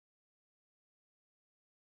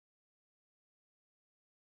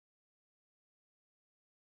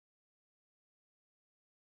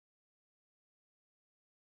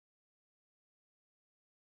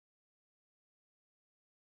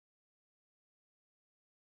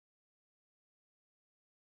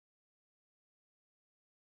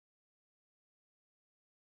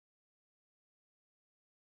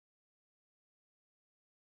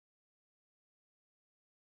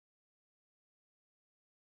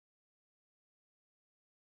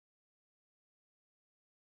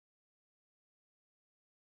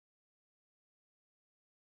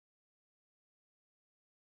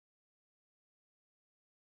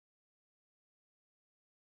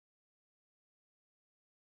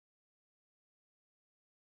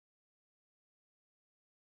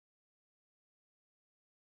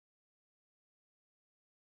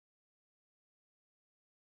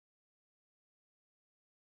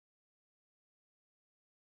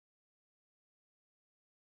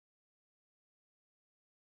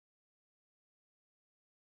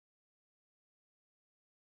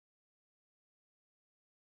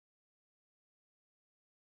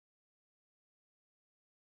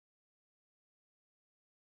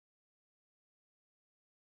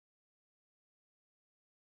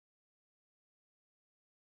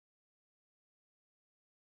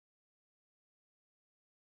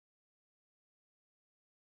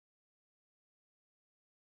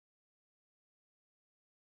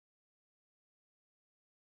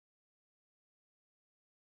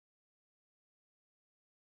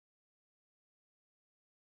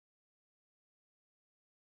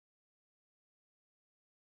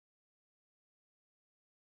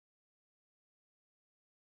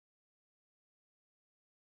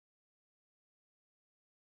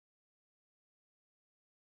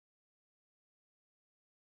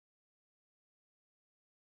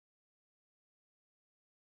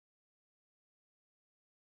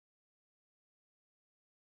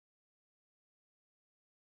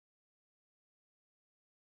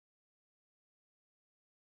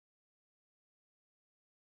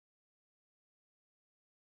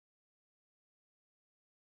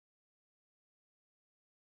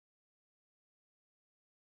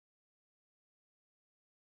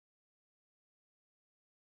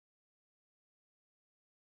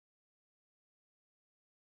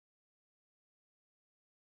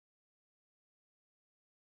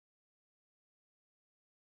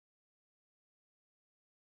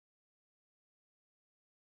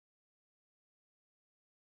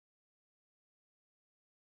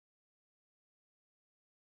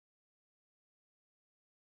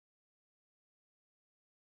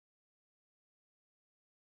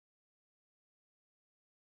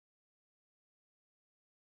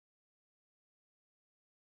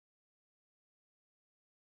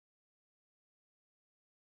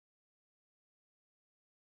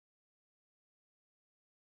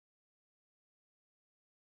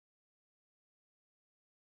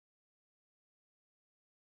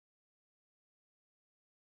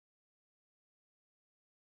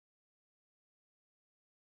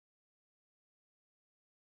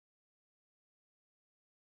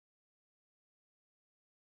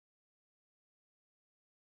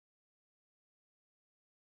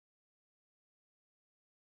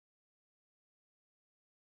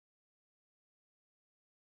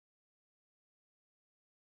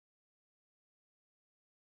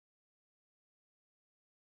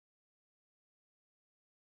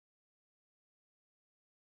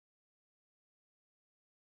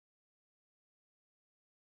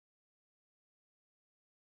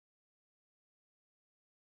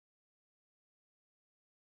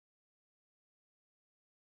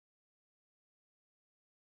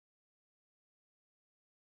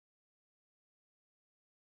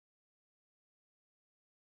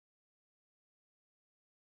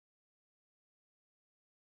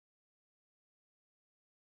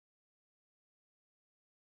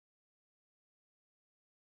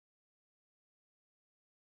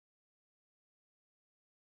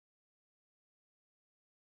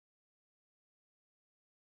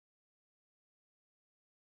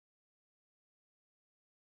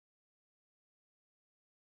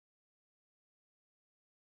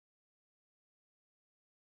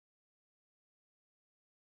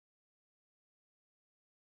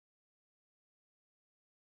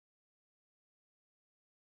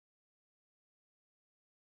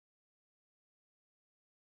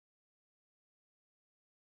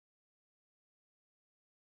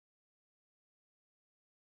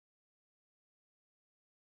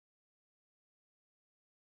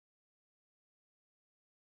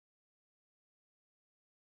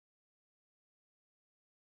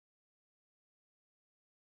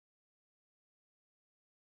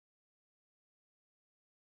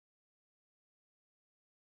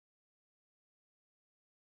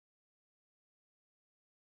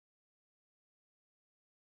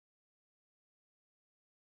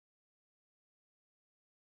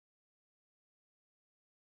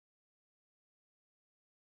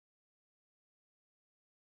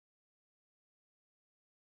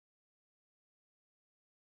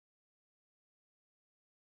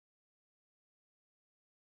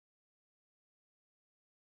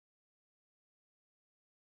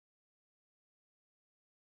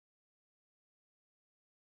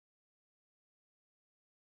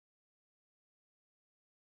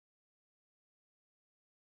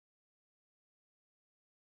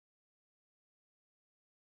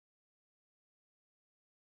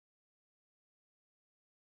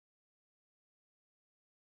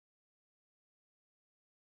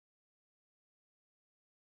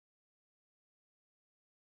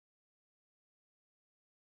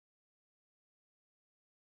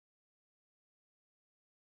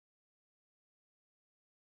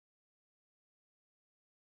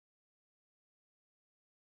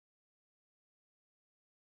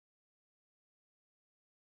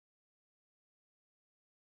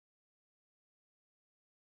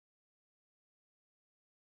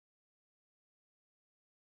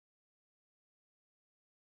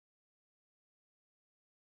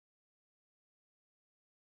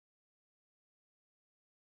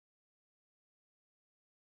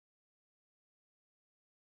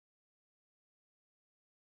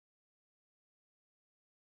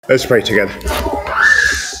Let's pray together.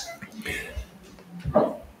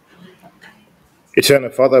 Eternal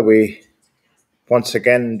Father, we once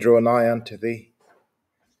again draw nigh unto thee,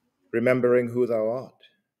 remembering who thou art,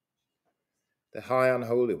 the high and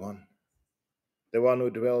holy one, the one who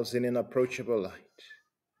dwells in inapproachable light.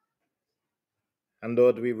 And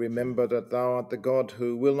Lord, we remember that thou art the God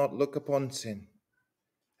who will not look upon sin.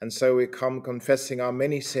 And so we come confessing our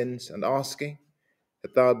many sins and asking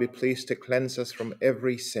that thou be pleased to cleanse us from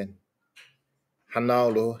every sin. And now,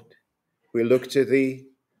 Lord, we look to thee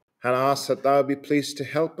and ask that thou be pleased to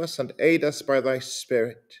help us and aid us by thy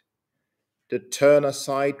Spirit, to turn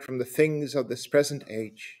aside from the things of this present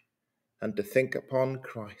age and to think upon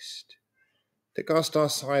Christ, to cast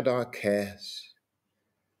aside our cares,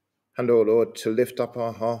 and, O Lord, to lift up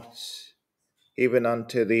our hearts even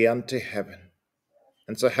unto thee, unto heaven.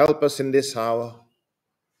 And so help us in this hour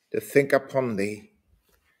to think upon thee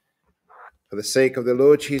for the sake of the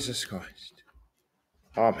Lord Jesus Christ.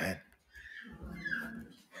 Amen.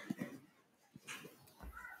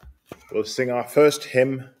 We'll sing our first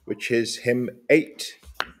hymn, which is hymn 8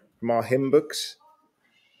 from our hymn books.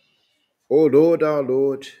 O Lord, our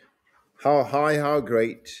Lord, how high, how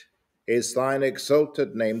great is thine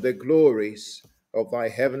exalted name, the glories of thy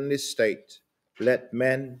heavenly state. Let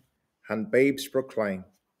men and babes proclaim.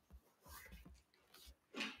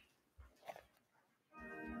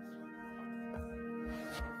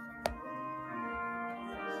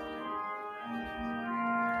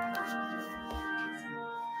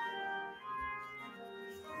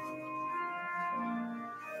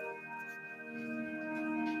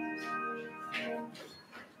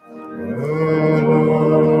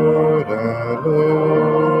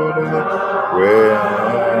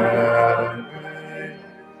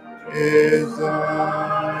 Is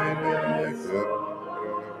thine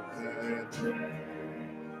exalted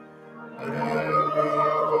name,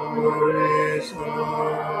 the glories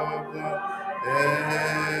of the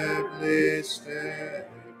heavenly state,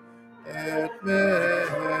 that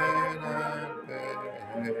men and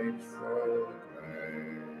babes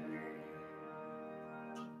proclaim.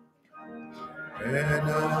 When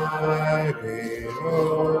I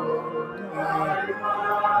behold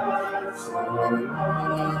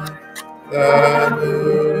the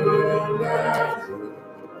moon that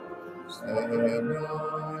rules the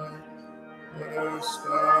night, the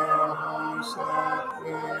stars that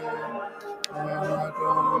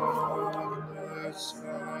adorn the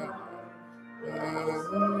sky, the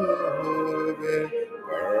moving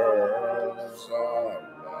pearls of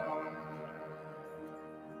light.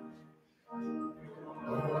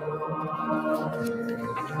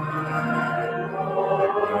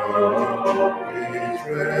 His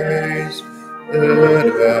rays that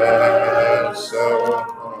dwell so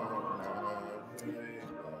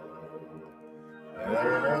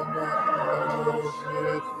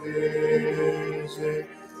and visit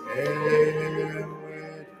him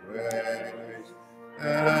with grace,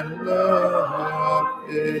 and love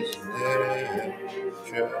is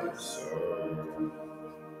nature's soul.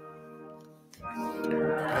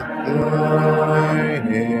 Thine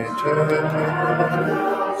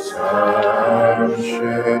eternal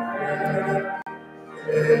sonship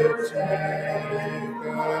it take a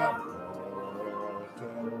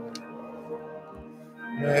mortal.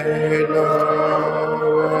 May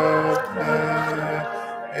Lord have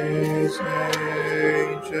his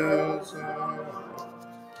angels on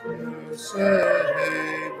the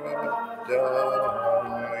save of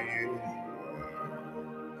dying.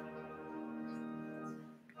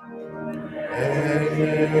 And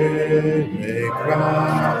may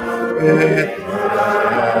crown with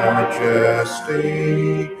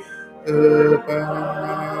majesty the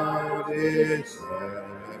body's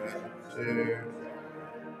scepter,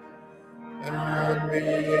 and be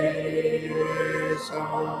his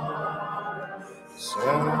arm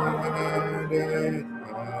surrounded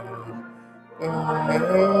by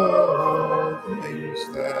all things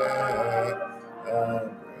that are.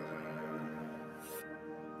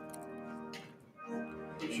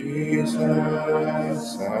 Jesus,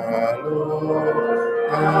 our Lord,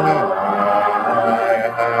 how high,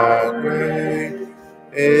 how great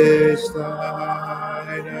is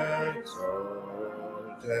thine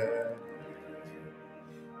exalted name.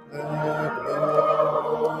 The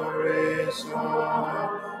glories of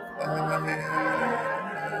thy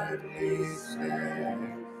heavenly state,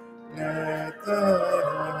 let the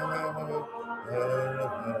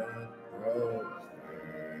earth proclaim.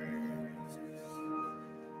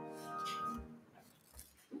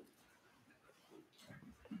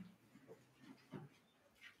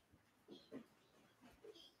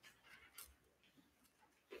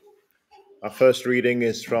 Our first reading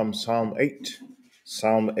is from Psalm 8.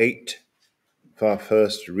 Psalm 8 for our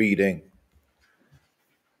first reading.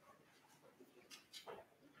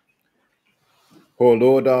 O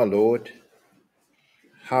Lord, our Lord,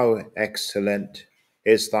 how excellent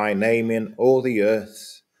is thy name in all the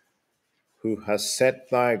earth, who has set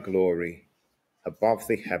thy glory above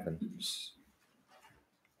the heavens.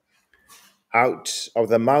 Out of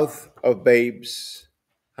the mouth of babes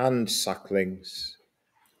and sucklings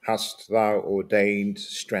hast thou ordained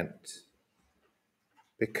strength,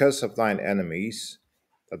 because of thine enemies,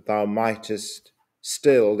 that thou mightest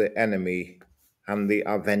still the enemy and the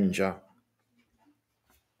avenger.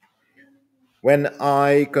 When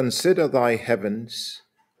I consider thy heavens,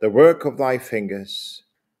 the work of thy fingers,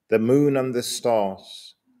 the moon and the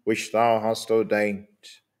stars, which thou hast ordained,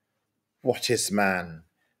 what is man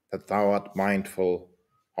that thou art mindful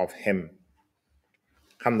of him,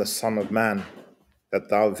 and the Son of Man that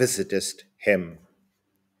thou visitest him?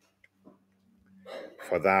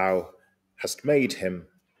 For thou hast made him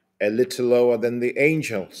a little lower than the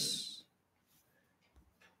angels,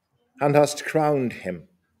 and hast crowned him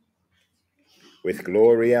with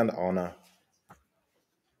glory and honor.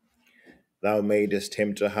 Thou madest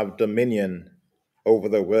him to have dominion over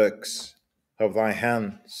the works of thy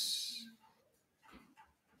hands.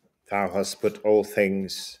 Thou hast put all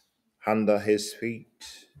things under his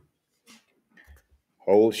feet,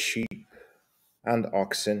 whole sheep and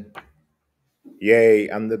oxen, yea,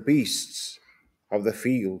 and the beasts of the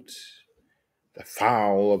field, the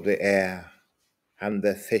fowl of the air, and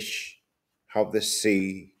the fish of the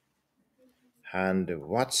sea, and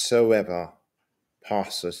whatsoever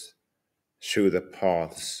passeth through the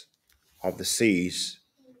paths of the seas.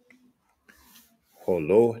 O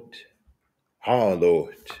Lord, our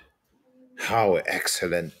Lord, how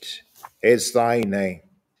excellent is thy name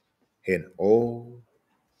in all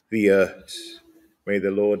the earth. May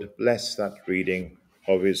the Lord bless that reading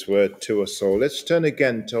of his word to us all. Let's turn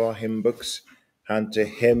again to our hymn books and to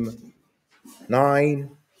hymn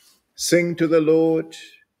 9. Sing to the Lord,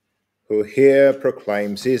 who here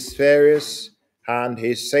proclaims his various and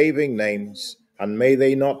his saving names, and may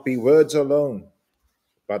they not be words alone,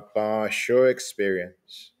 but by sure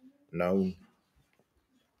experience known.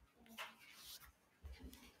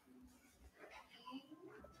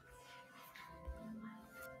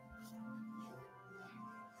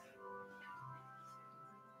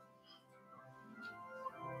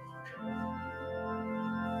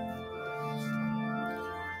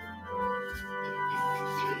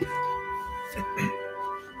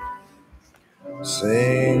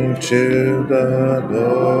 Sing to the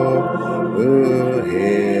Lord, who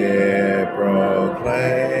here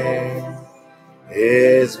proclaim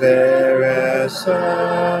his various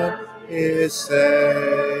Son, his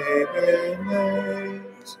saving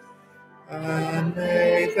names, and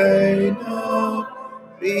may they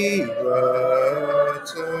not be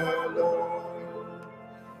words alone,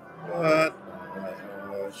 but by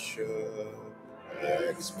our sure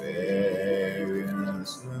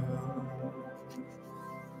experience known.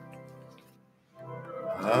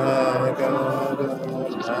 Our God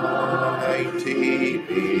Almighty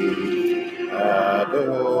be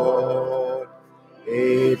adored,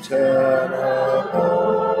 eternal,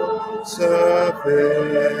 all sufficient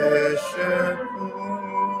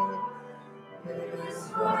Lord, His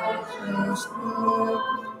righteous love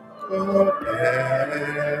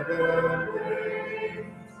forever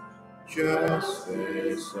reigns,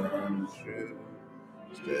 justice and truth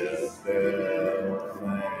still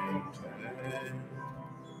maintain.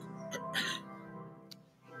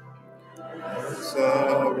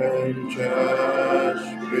 Sovereign Judge,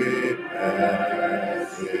 prepare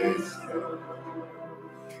his throne,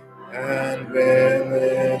 and will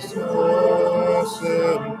his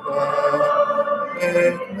awesome power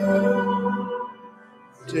make known,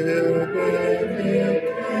 till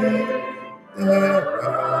vindicate the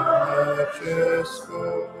righteous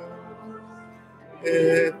cause,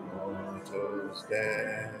 if mortals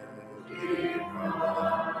dare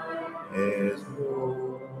deny his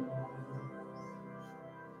Lord.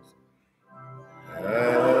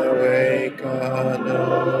 Awake our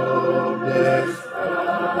noblest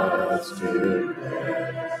hearts to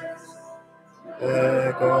bless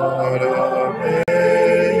the God of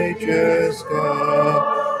ages,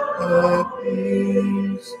 God of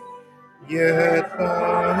peace, yet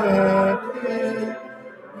by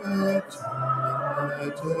a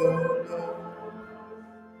title known,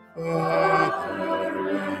 Father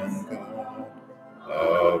and God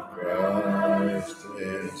of Christ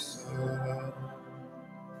his Son.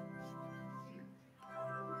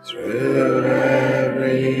 Through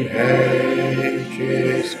every age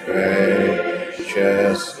his grace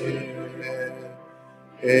gracious ear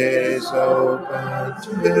is open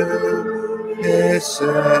to his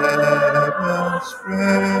servant's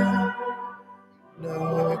prayer.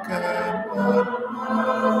 Look and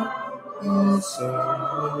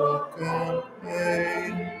also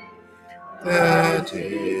complain that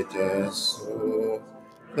it is so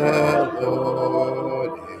the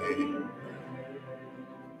Lord.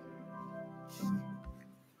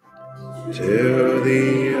 To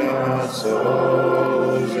the our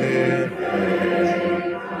souls in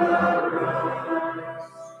pain,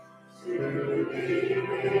 to thee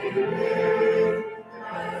we live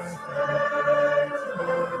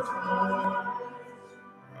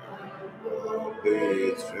and be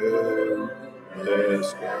through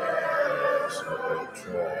this blessed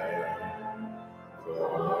train,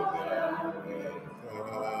 for them in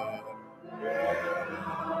God.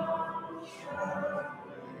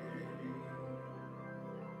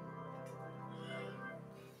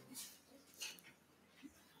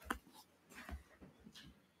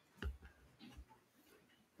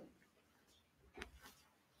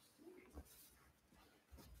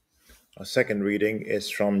 Our second reading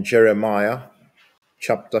is from Jeremiah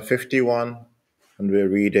chapter 51, and we're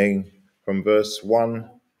reading from verse 1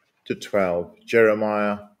 to 12.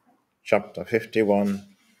 Jeremiah chapter 51,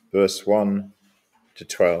 verse 1 to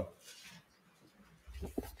 12.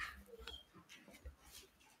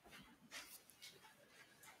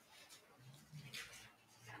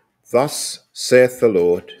 Thus saith the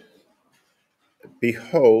Lord,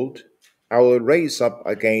 Behold, I will raise up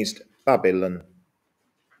against Babylon,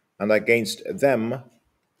 and against them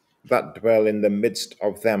that dwell in the midst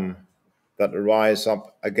of them that rise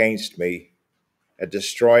up against me, a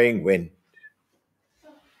destroying wind,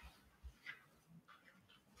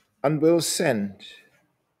 and will send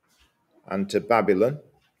unto Babylon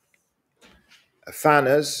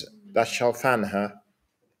fanners that shall fan her,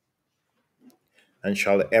 and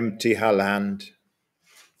shall empty her land.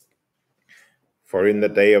 For in the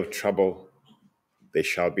day of trouble they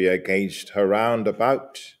shall be against her round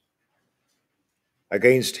about.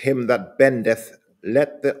 Against him that bendeth,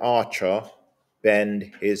 let the archer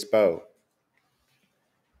bend his bow.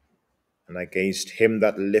 And against him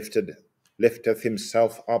that lifteth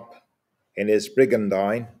himself up in his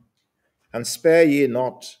brigandine, and spare ye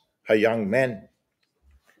not her young men,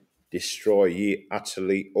 destroy ye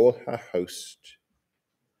utterly all her host.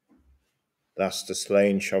 Thus the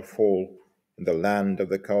slain shall fall in the land of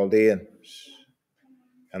the Chaldeans,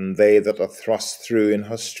 and they that are thrust through in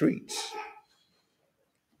her streets.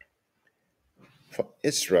 For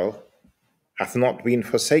Israel hath not been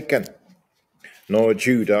forsaken, nor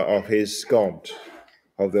Judah of his God,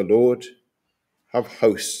 of the Lord of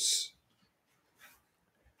hosts,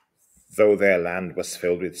 though their land was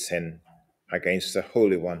filled with sin against the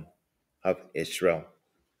Holy One of Israel.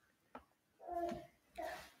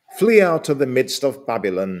 Flee out of the midst of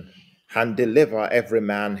Babylon, and deliver every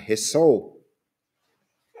man his soul.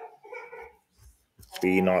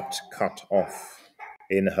 Be not cut off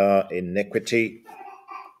in her iniquity,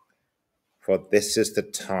 for this is the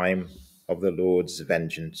time of the Lord's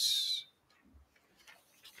vengeance.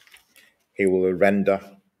 He will render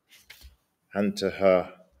unto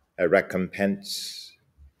her a recompense.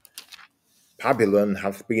 Babylon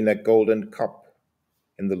hath been a golden cup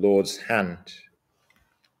in the Lord's hand,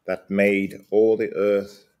 that made all the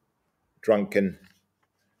earth drunken.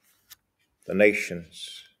 The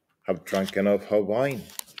nations have drunken of her wine,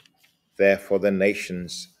 therefore the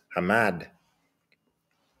nations are mad.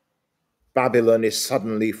 Babylon is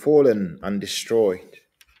suddenly fallen and destroyed.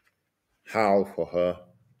 Howl for her,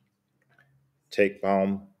 take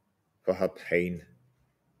balm for her pain,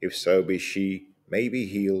 if so be she may be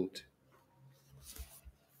healed.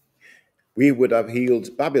 We would have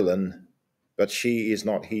healed Babylon, but she is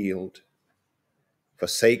not healed.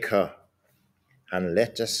 Forsake her, and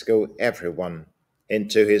let us go every one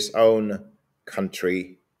into his own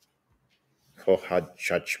country, for her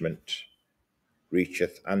judgment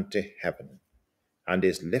reacheth unto heaven, and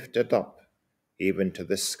is lifted up even to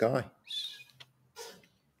the skies.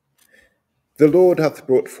 The Lord hath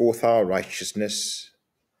brought forth our righteousness.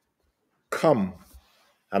 Come,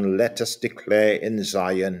 and let us declare in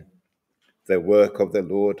Zion the work of the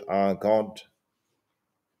Lord our God.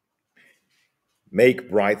 Make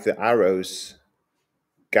bright the arrows,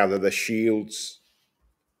 gather the shields.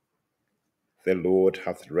 The Lord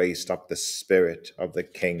hath raised up the spirit of the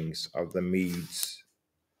kings of the Medes,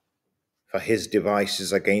 for his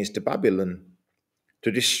devices against Babylon,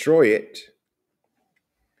 to destroy it,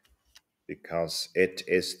 because it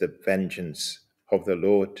is the vengeance of the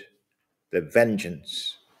Lord, the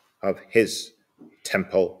vengeance of his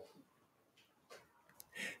temple.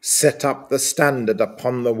 Set up the standard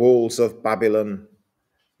upon the walls of Babylon.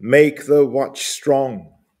 Make the watch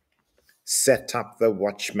strong. Set up the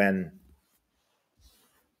watchmen.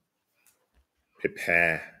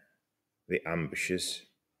 Prepare the ambushes.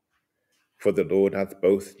 For the Lord hath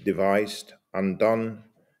both devised and done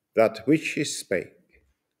that which he spake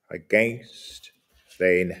against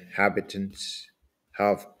the inhabitants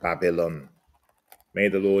of Babylon. May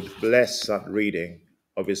the Lord bless that reading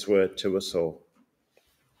of his word to us all.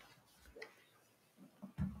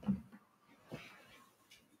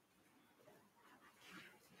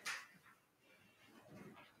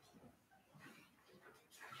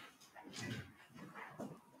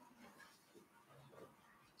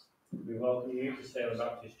 We welcome you to Salem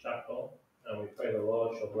Baptist Chapel, and we pray the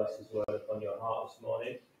Lord shall bless his word upon your heart this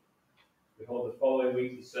morning. We hold the following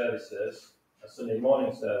weekly services: a Sunday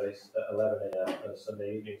morning service at 11 a.m. and a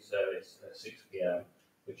Sunday evening service at 6 p.m,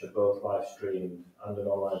 which are both live streamed, and an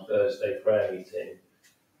online Thursday prayer meeting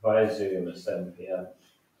via Zoom at 7 p.m.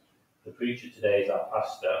 The preacher today is our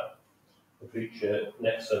pastor. The preacher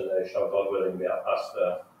next Sunday shall, God willing, be our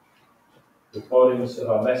pastor. Recordings of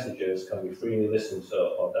our messages can be freely listened to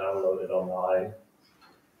or downloaded online.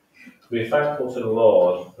 We are thankful to the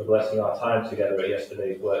Lord for blessing our time together at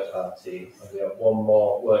yesterday's work party, and we have one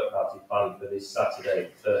more work party planned for this Saturday,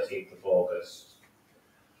 13th of August.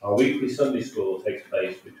 Our weekly Sunday school takes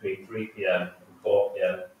place between 3 p.m. and 4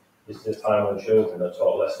 p.m. This is a time when children are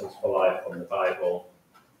taught lessons for life from the Bible.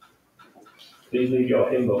 Please leave your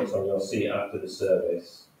hymn books on your seat after the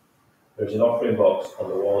service. There is an offering box on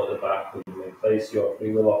the wall at the back where you may place your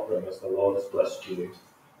free will offering as the Lord has blessed you.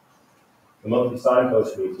 The monthly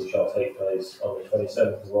signpost meeting shall take place on the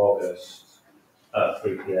 27th of August at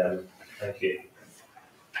 3 p.m. Thank you.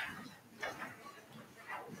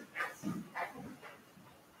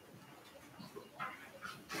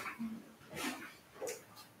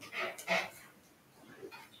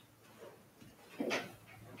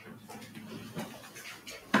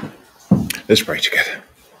 Let's pray together.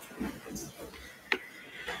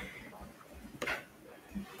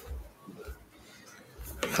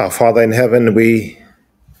 Our Father in heaven, we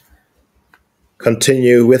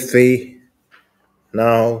continue with thee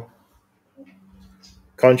now,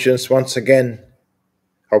 conscious once again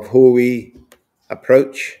of who we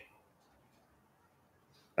approach,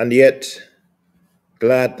 and yet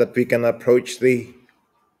glad that we can approach thee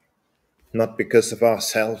not because of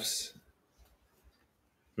ourselves,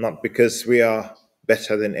 not because we are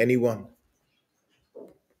better than anyone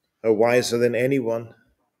or wiser than anyone.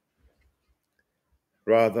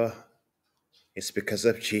 Rather, it's because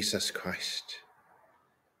of Jesus Christ,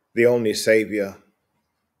 the only Savior.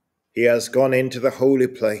 He has gone into the holy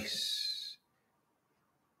place,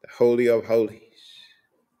 the Holy of Holies,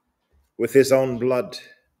 with his own blood,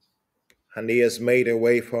 and he has made a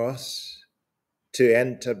way for us to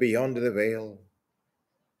enter beyond the veil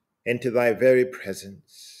into thy very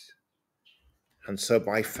presence. And so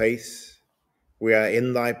by faith, we are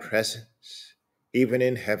in thy presence, even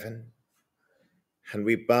in heaven, and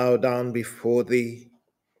we bow down before thee,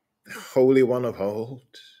 the Holy One of old,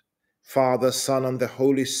 Father, Son, and the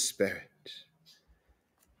Holy Spirit.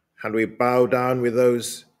 And we bow down with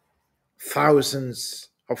those thousands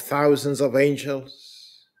of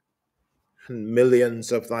angels and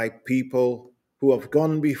millions of thy people who have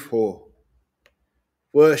gone before,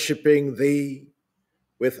 worshipping thee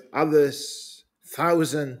with others,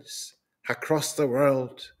 thousands across the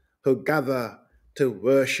world who gather to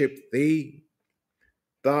worship thee.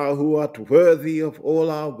 Thou who art worthy of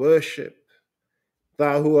all our worship,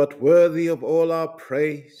 thou who art worthy of all our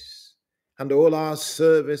praise and all our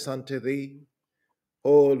service unto thee.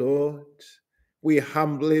 O Lord, we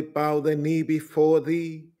humbly bow the knee before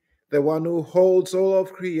thee, the one who holds all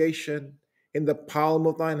of creation in the palm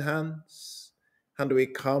of thine hands. And we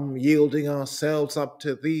come yielding ourselves up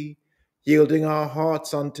to thee, yielding our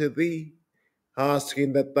hearts unto thee,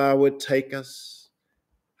 asking that thou would take us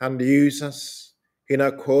and use us in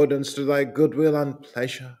accordance to thy goodwill and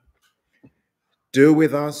pleasure. Do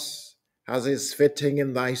with us as is fitting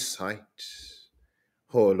in thy sight.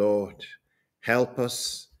 O Lord, help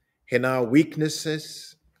us in our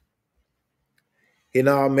weaknesses, in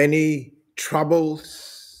our many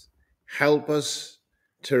troubles. Help us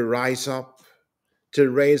to rise up, to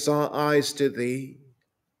raise our eyes to thee.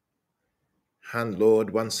 And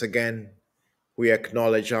Lord, once again, we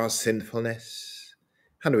acknowledge our sinfulness,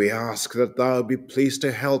 and we ask that thou be pleased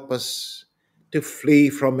to help us to flee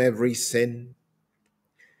from every sin.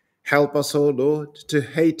 Help us, O Lord, to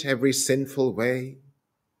hate every sinful way.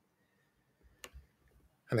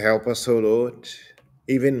 And help us, O Lord,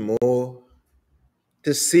 even more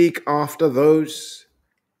to seek after those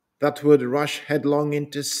that would rush headlong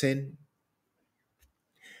into sin.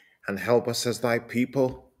 And help us as thy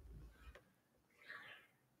people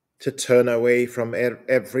to turn away from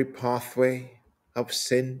every pathway of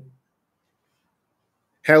sin.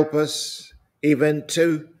 Help us even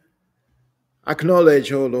to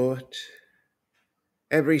acknowledge, O Lord,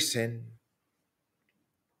 every sin.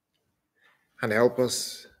 And help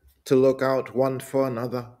us to look out one for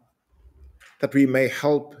another, that we may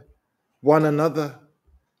help one another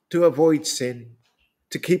to avoid sin,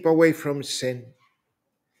 to keep away from sin.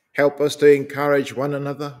 Help us to encourage one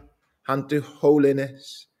another unto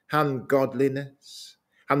holiness and godliness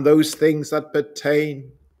and those things that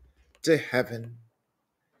pertain to heaven.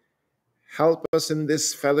 Help us in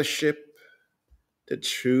this fellowship to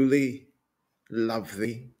truly love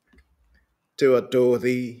thee, to adore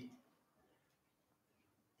thee,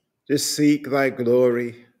 to seek thy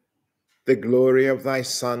glory, the glory of thy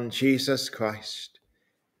Son, Jesus Christ,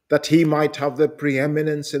 that he might have the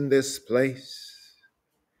preeminence in this place,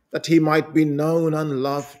 that he might be known and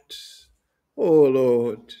loved. O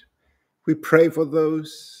Lord, we pray for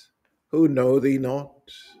those who know thee not.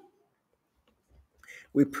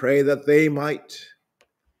 We pray that they might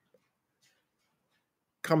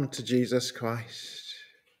come to Jesus Christ,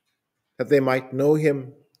 that they might know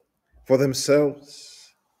him for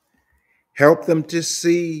themselves. Help them to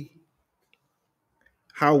see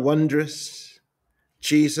how wondrous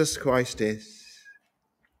Jesus Christ is.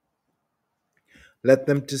 Let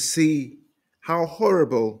them to see how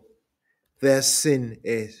horrible their sin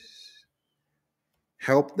is.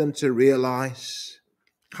 Help them to realize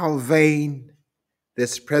how vain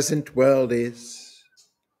this present world is.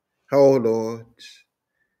 Oh Lord,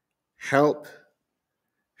 help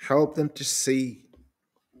them to see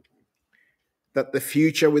that the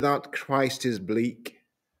future without Christ is bleak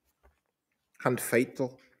and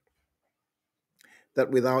fatal, that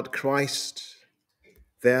without Christ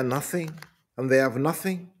they are nothing and they have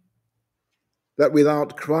nothing, that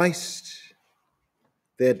without Christ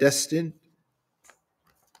they are destined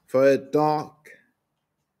for a dark,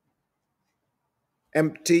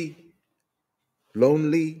 empty,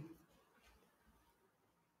 lonely,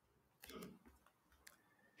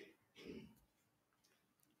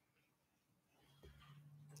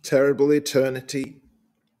 terrible eternity.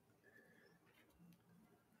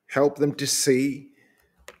 Help them to see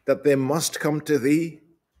that they must come to thee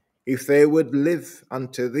if they would live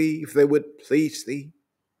unto thee, if they would please thee.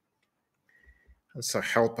 And so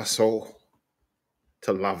help us all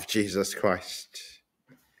to love Jesus Christ.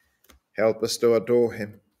 Help us to adore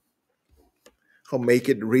him. Oh, make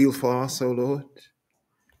it real for us, O Lord,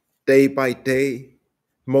 day by day,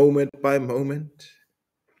 moment by moment.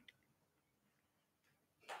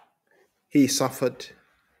 He suffered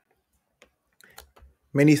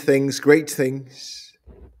many things, great things,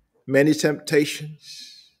 many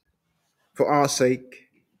temptations for our sake.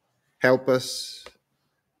 Help us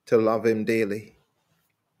to love him dearly.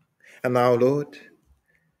 And now, Lord,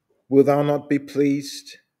 will thou not be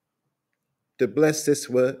pleased to bless this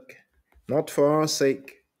work, not for our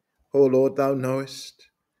sake, O Lord, thou knowest,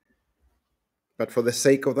 but for the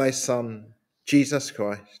sake of thy Son, Jesus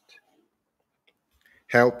Christ.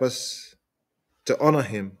 Help us to honor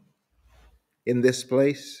him in this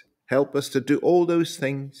place. Help us to do all those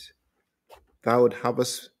things thou would have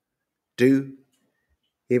us do,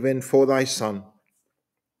 even for thy Son.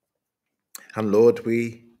 And Lord,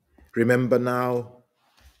 we remember now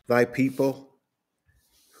thy people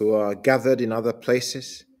who are gathered in other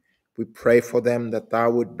places. We pray for them that thou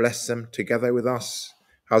would bless them together with us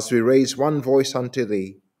as we raise one voice unto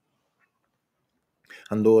thee.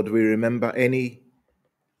 And Lord, we remember any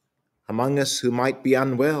among us who might be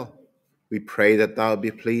unwell. We pray that thou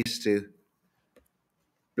be pleased to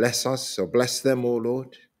bless us or bless them, O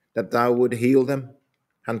Lord, that thou would heal them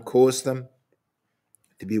and cause them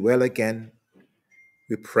to be well again.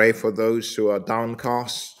 We pray for those who are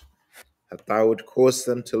downcast, that thou would cause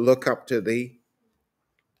them to look up to thee,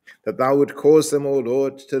 that thou would cause them, O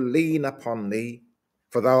Lord, to lean upon thee,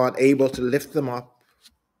 for thou art able to lift them up.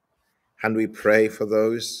 And we pray for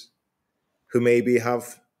those who maybe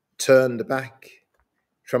have turned back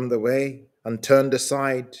from the way and turned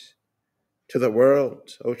aside to the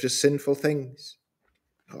world or to sinful things.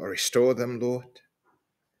 Oh, restore them, Lord.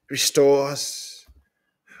 Restore us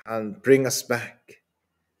and bring us back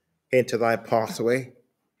into thy pathway,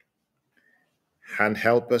 and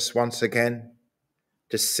help us once again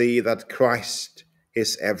to see that Christ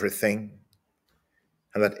is everything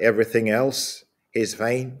and that everything else is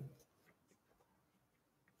vain.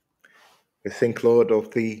 We think, Lord,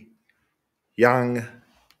 of the young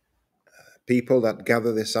people that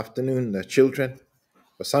gather this afternoon, the children.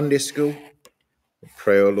 for Sunday school. We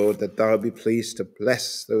pray, O Lord, that thou be pleased to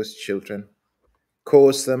bless those children.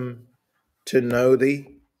 Cause them to know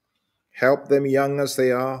thee. Help them, young as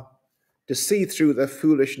they are, to see through the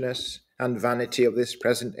foolishness and vanity of this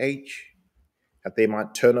present age, that they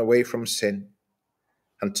might turn away from sin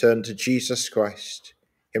and turn to Jesus Christ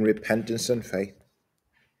in repentance and faith.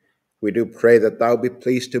 We do pray that thou be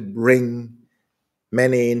pleased to bring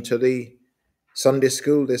many into the Sunday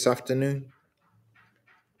school this afternoon,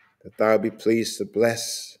 that thou be pleased to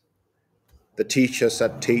bless the teachers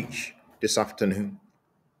that teach this afternoon.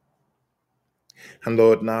 And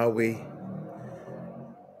Lord, now we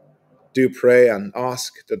do pray and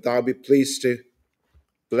ask that thou be pleased to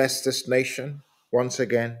bless this nation once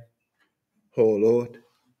again. Oh Lord,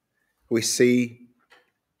 we see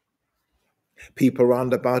people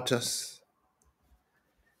round about us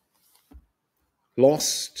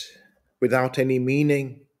lost, without any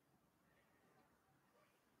meaning,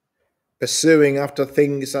 pursuing after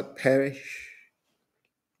things that perish.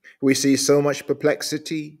 We see so much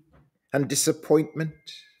perplexity and disappointment.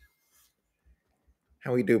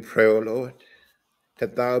 And we do pray, O Lord,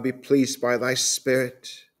 that thou be pleased by thy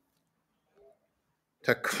Spirit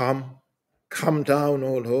to come down,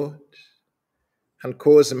 O Lord, and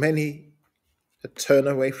cause many to turn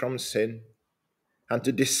away from sin and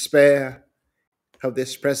to despair of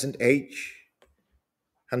this present age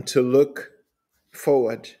and to look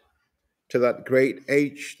forward to that great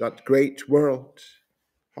age, that great world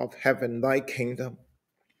of heaven, thy kingdom,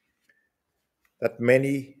 that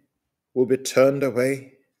many will be turned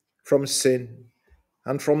away from sin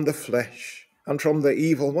and from the flesh and from the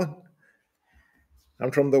evil one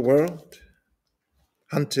and from the world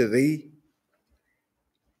unto thee.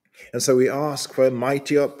 And so we ask for a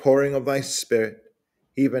mighty outpouring of thy Spirit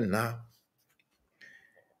even now.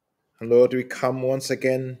 And Lord, we come once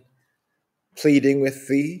again pleading with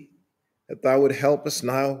thee that thou would help us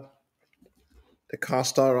now to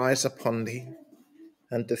cast our eyes upon thee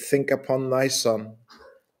and to think upon thy Son,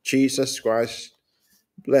 Jesus Christ.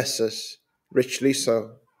 Bless us richly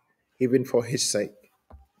so, even for his sake.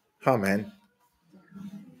 Amen.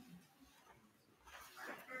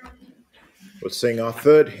 We'll sing our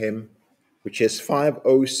third hymn, which is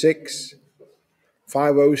 506.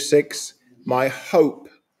 506, my hope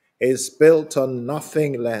is built on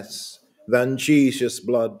nothing less than Jesus'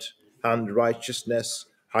 blood and righteousness.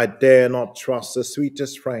 I dare not trust the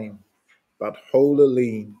sweetest frame, but wholly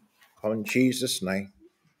lean on Jesus' name.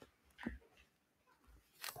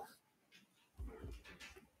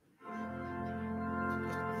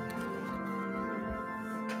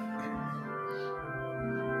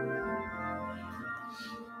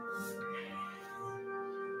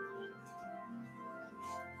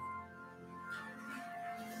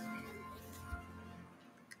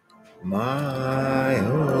 My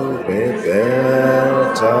hope is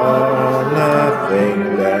built on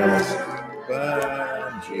nothing less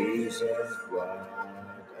than Jesus' blood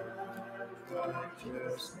and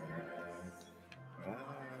righteousness.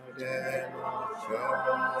 I dare not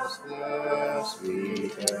trust the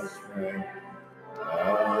sweetest friend,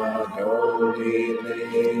 but wholly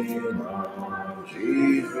lean on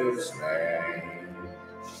Jesus' name.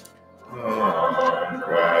 On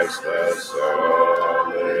Christ the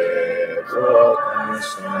solid rock I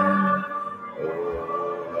stand.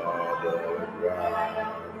 All other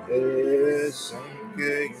ground is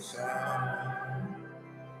sinking sand.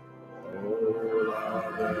 All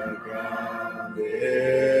other ground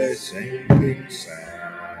is sinking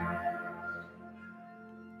sand.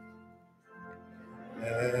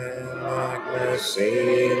 And darkness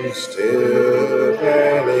seems to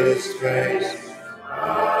veil his face.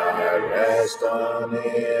 I rest on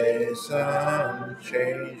his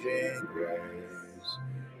unchanging grace.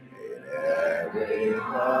 In every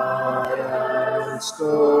high and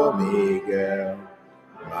stormy gale,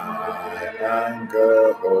 my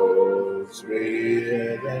anchor holds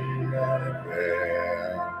within the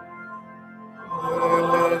veil.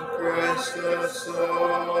 Oh, Christ the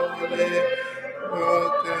solid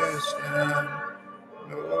rock I stand,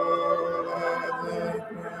 no other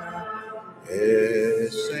ground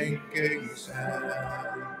is sinking sand.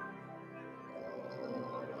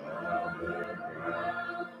 All other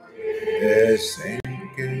ground is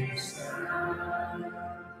sinking sand.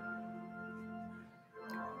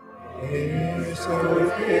 His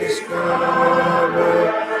oath is covenant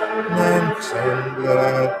and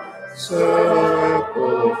blood, so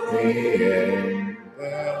put me in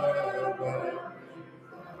the blood.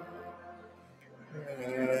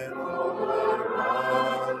 And all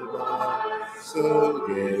around my soul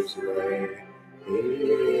gives way. He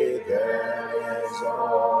that is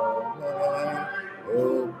all my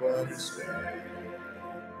hope. stand.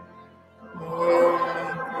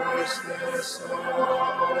 On Christ the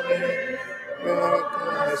solid rock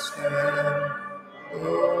I stand.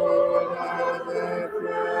 All other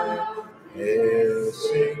ground is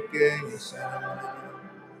sinking sand.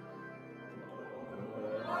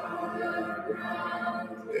 All other ground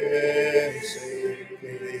is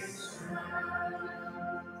sinking sand.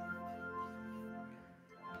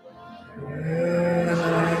 When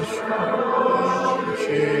I shall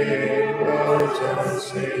and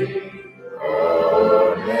sing,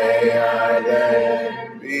 oh, may I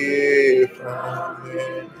then be found in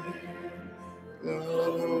Him,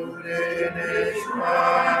 clothed in His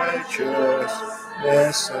righteousness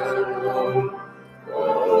alone,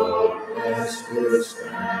 faultless to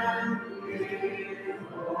stand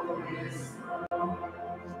before His throne.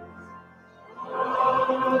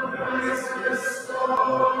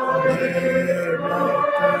 Where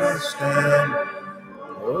I stand,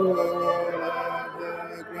 all of the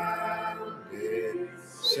ground is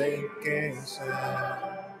sinking sand.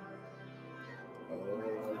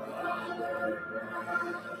 All of the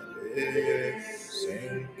ground is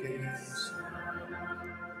sinking sand.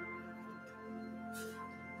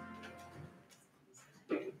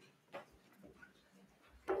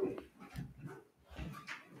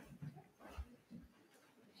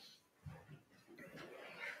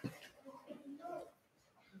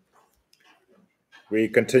 We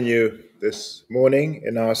continue this morning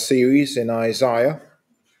in our series in Isaiah,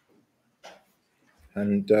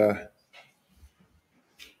 and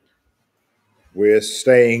we're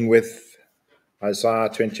staying with Isaiah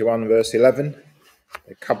 21 verse 11.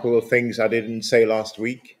 A couple of things I didn't say last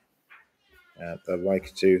week that I'd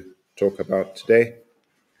like to talk about today,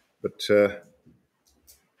 but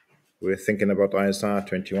we're thinking about Isaiah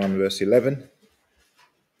 21 verse 11.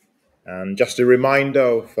 And just a reminder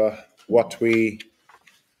of what we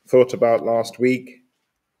thought about last week.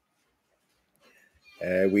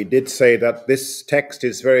 We did say that this text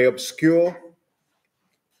is very obscure,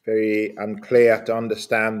 very unclear to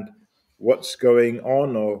understand what's going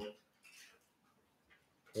on or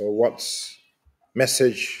what's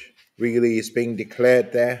message really is being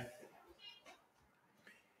declared there.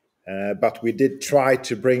 But we did try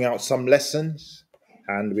to bring out some lessons,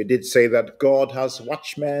 and we did say that God has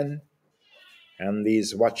watchmen, and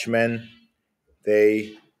these watchmen,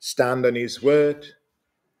 they stand on His word,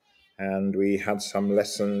 and we had some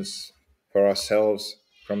lessons for ourselves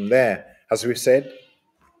from there. As we said,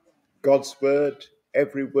 God's word,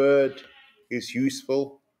 every word is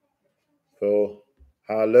useful for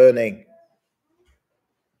our learning.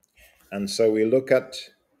 And so we look at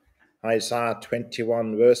Isaiah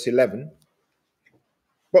 21 verse 11,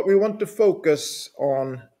 but we want to focus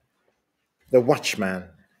on the watchman,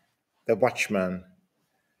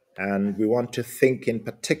 and we want to think in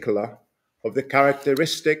particular of the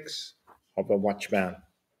characteristics of a watchman.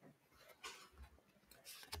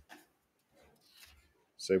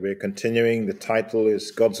 So we're continuing. The title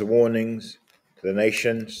is God's Warnings to the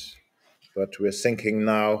Nations, but we're thinking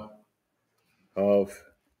now of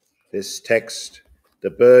this text, the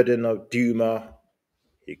burden of Duma,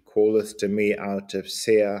 He calleth to me out of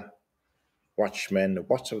Seir, watchman,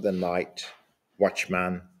 what of the night,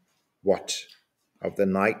 watchman, what of the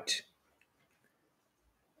night.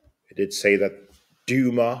 It did say that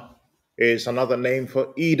Duma is another name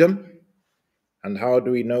for Edom. And how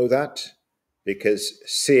do we know that? Because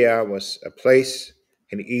Seir was a place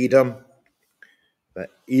in Edom. The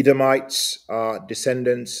Edomites are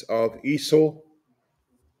descendants of Esau.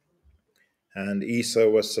 And Esau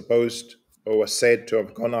was supposed or was said to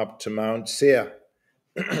have gone up to Mount Seir.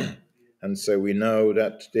 And so we know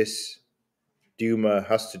that this Duma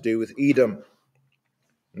has to do with Edom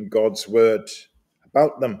and God's word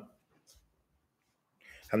about them.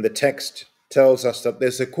 And the text tells us that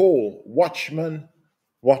there's a call, watchman,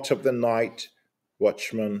 what of the night,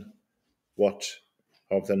 watchman, what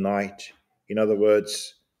of the night. In other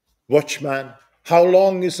words, watchman, how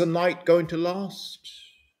long is the night going to last?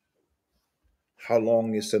 How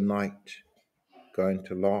long is the night going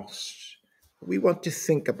to last? We want to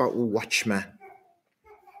think about watchman.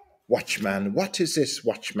 Watchman, what is this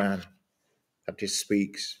watchman that he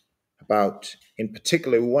speaks about? In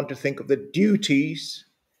particular, we want to think of the duties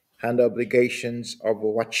and obligations of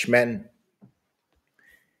watchmen.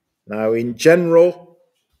 Now, in general,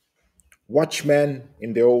 watchmen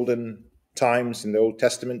in the olden times, in the Old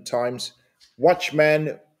Testament times,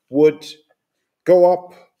 watchmen would go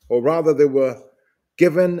up, or rather they were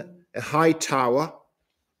given a high tower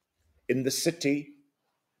in the city,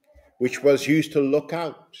 which was used to look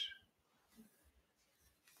out.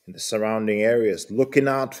 in the surrounding areas, looking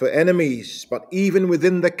out for enemies, but even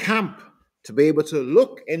within the camp, to be able to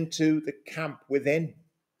look into the camp within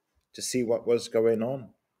to see what was going on.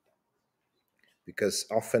 Because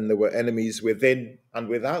often there were enemies within and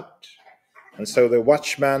without. And so the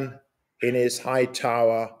watchman in his high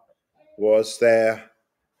tower was there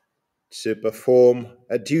to perform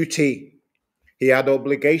a duty. He had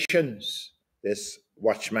obligations, this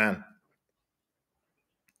watchman.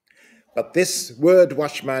 But this word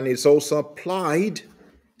watchman is also applied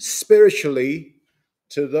spiritually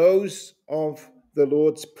to those of the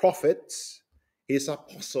Lord's prophets, his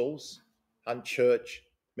apostles, and church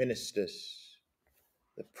ministers.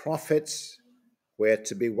 The prophets were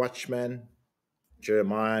to be watchmen.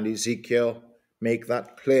 Jeremiah and Ezekiel make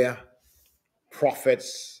that clear.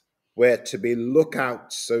 Prophets were to be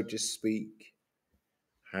lookouts, so to speak,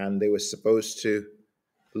 and they were supposed to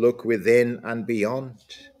look within and beyond.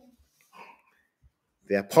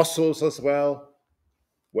 The apostles as well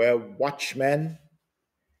were watchmen,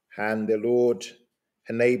 and the Lord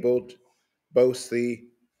enabled both the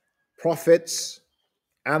prophets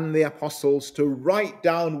and the apostles to write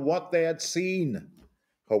down what they had seen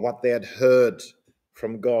or what they had heard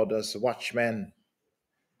from God as watchmen.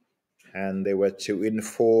 And they were to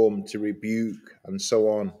inform, to rebuke, and so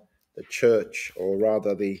on, the church, or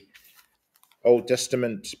rather the Old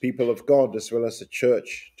Testament people of God, as well as the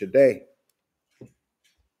church today.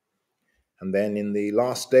 And then in the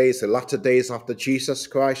last days, the latter days after Jesus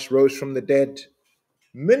Christ rose from the dead,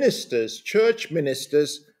 ministers, church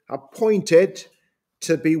ministers, appointed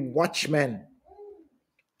to be watchmen.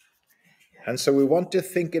 And so we want to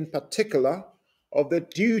think in particular of the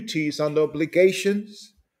duties and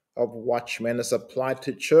obligations of watchmen as applied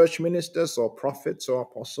to church ministers or prophets or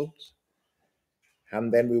apostles.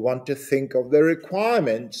 And then we want to think of the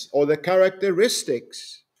requirements or the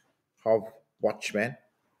characteristics of watchmen.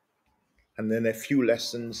 And then a few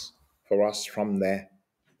lessons for us from there.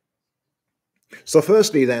 So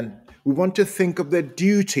firstly then, we want to think of the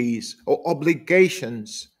duties or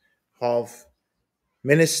obligations of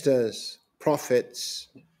ministers, prophets,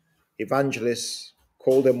 evangelists,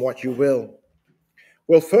 call them what you will.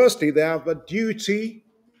 Well, firstly, they have a duty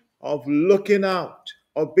of looking out,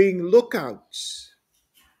 of being lookouts.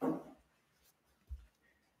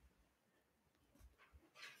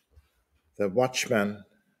 The watchman,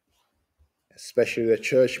 especially the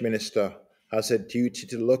church minister, has a duty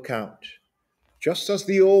to look out. Just as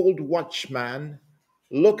the old watchman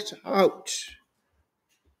looked out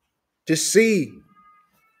to see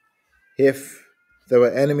if there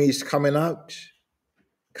were enemies coming at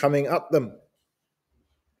them,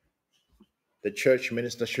 the church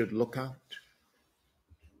minister should look out.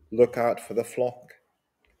 Look out for the flock.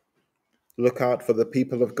 Look out for the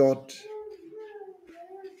people of God.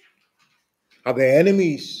 Are there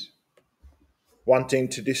enemies wanting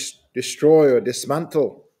to destroy or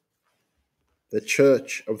dismantle the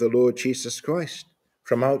church of the Lord Jesus Christ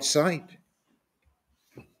from outside?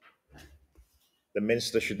 The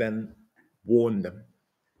minister should then warn them,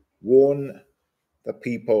 warn the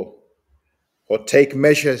people, or take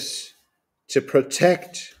measures to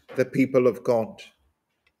protect the people of God.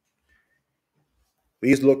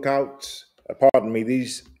 These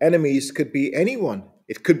these enemies could be anyone.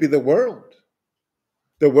 It could be the world.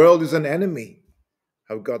 The world is an enemy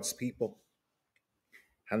of God's people.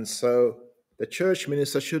 And so the church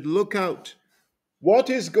minister should look out what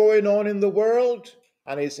is going on in the world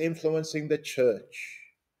and is influencing the church.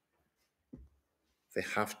 They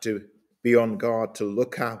have to be on guard to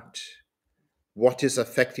look out what is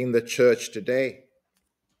affecting the church today.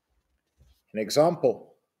 An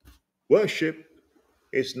example, worship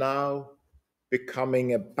is now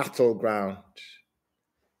becoming a battleground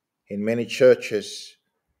in many churches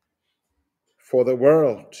for the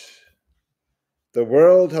world. The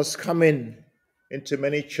world has come into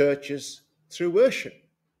many churches through worship.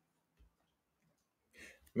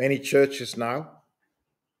 Many churches now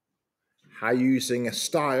are using a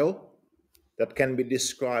style that can be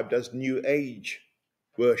described as New Age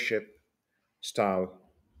worship style.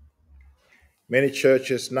 Many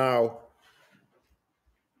churches now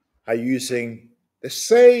are using the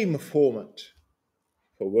same format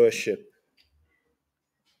for worship.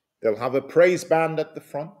 They'll have a praise band at the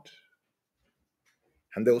front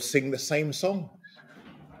and they'll sing the same songs,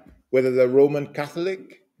 whether they're Roman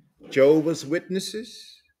Catholic, Jehovah's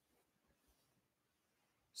Witnesses,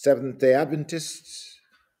 Seventh-day Adventists,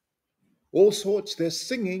 all sorts, they're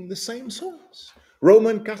singing the same songs.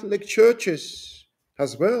 Roman Catholic churches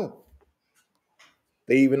as well.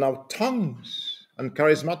 They even have tongues and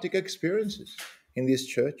charismatic experiences in these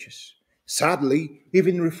churches. Sadly,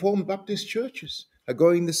 even Reformed Baptist churches are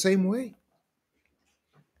going the same way.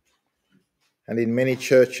 And in many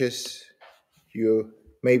churches, you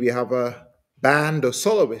maybe have a band or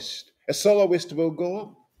soloist. A soloist will go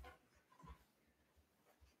up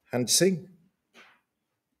and sing.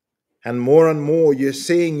 And more you're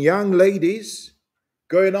seeing young ladies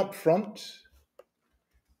going up front,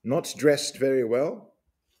 not dressed very well,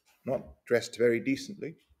 not dressed very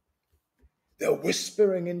decently. They're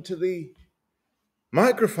whispering into the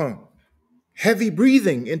microphone, heavy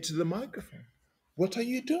breathing into the microphone. What are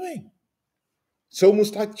you doing? It's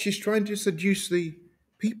almost like she's trying to seduce the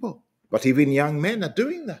people. But even young men are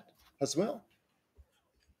doing that as well.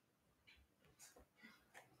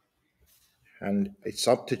 And it's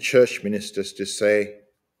up to church ministers to say,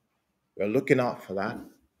 we're looking out for that,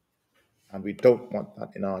 and we don't want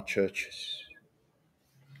that in our churches.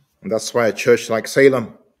 And that's why a church like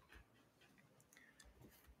Salem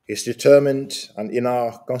is determined, and in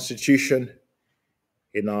our constitution,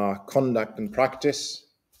 in our conduct and practice,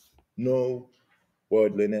 no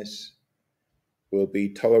worldliness will be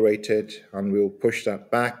tolerated, and we'll push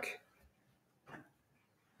that back.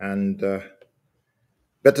 And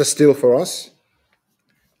better still for us,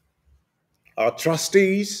 our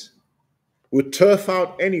trustees would turf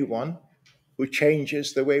out anyone who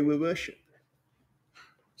changes the way we worship.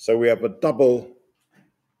 So we have a double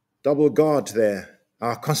guard there.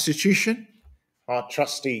 Our constitution, our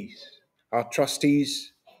trustees. Our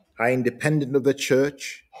trustees are independent of the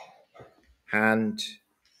church, and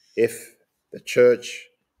if the church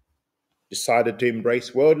decided to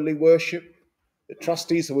embrace worldly worship, the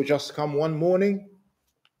trustees will just come one morning,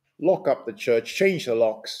 lock up the church, change the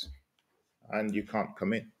locks, and you can't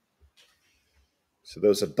come in. So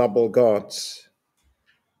those are double guards.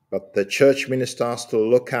 But the church minister has to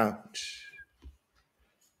look out.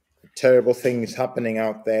 Terrible things happening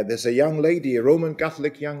out there. There's a young lady, a Roman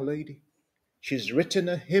Catholic young lady. She's written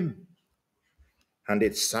a hymn, and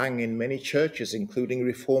it's sang in many churches, including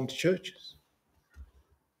Reformed churches.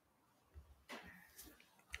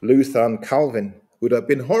 Luther and Calvin would have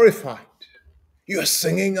been horrified. You're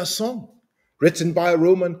singing a song written by a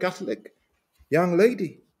Roman Catholic young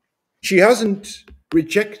lady. She hasn't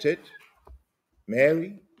rejected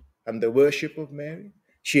Mary and the worship of Mary.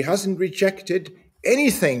 She hasn't rejected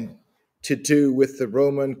anything to do with the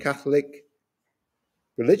Roman Catholic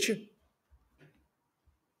religion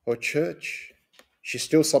or church. She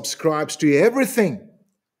still subscribes to everything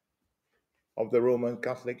of the Roman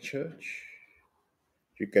Catholic Church.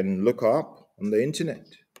 You can look her up on the internet.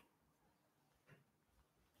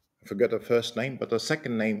 I forget her first name, but her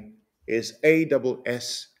second name is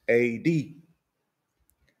Assad.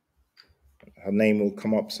 Her name will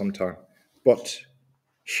come up sometime. But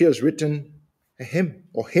she has written a hymn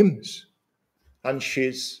or hymns, and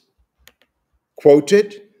she's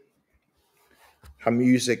quoted. Her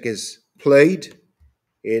music is played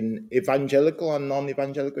in evangelical and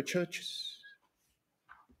non-evangelical churches.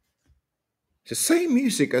 The same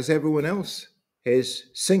music as everyone else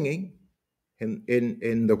is singing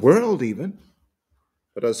in the world even,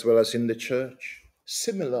 but as well as in the church.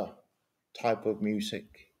 Similar type of music.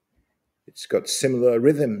 It's got similar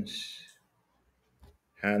rhythms.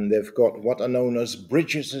 And they've got what are known as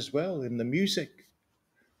bridges as well in the music,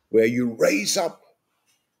 where you raise up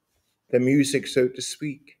the music, so to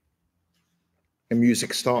speak. The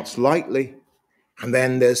music starts lightly, and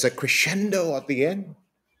then there's a crescendo at the end.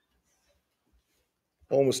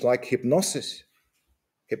 Almost like hypnosis.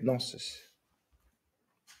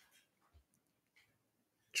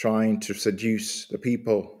 Trying to seduce the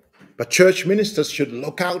people. But church ministers should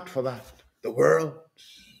look out for that. The world.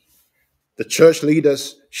 The church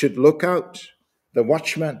leaders should look out. The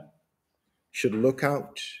watchmen should look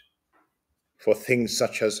out for things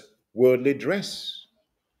such as worldly dress.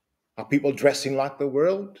 Are people dressing like the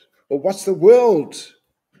world? Or what's the world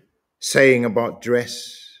saying about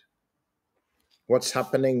dress? What's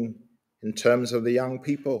happening in terms of the young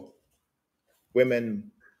people,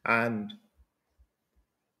 women and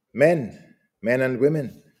men and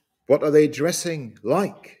women? What are they dressing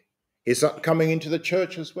like? Is that coming into the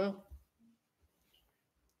church as well?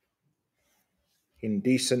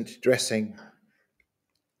 Indecent dressing.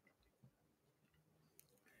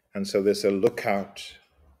 And so there's a lookout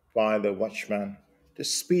by the watchman to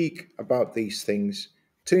speak about these things,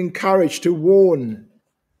 to encourage, to warn,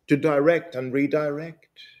 to direct and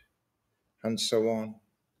redirect, and so on.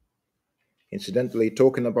 Incidentally,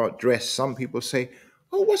 talking about dress, some people say,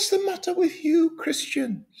 oh, what's the matter with you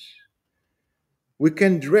Christians? We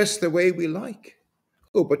can dress the way we like.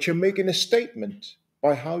 Oh, but you're making a statement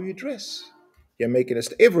by how you dress. You're making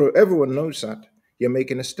everyone knows that. You're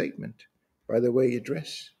making a statement by the way you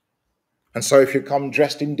dress. And so if you come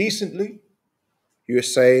dressed indecently, you're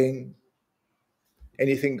saying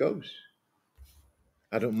anything goes.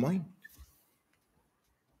 I don't mind.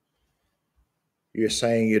 You're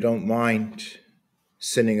saying you don't mind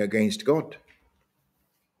sinning against God.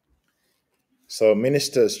 So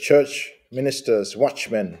ministers, church ministers,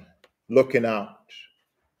 watchmen, looking out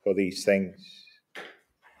for these things.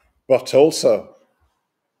 But also,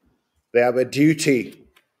 they have a duty,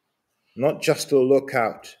 not just to look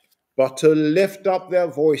out, but to lift up their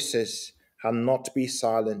voices and not be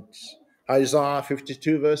silent. Isaiah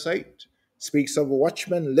 52 verse 8 speaks of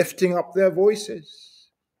watchmen lifting up their voices.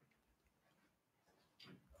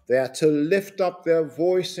 They are to lift up their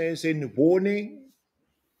voices in warning,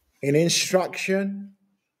 in instruction,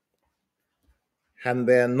 and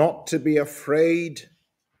they're not to be afraid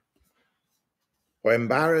or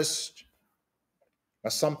embarrassed,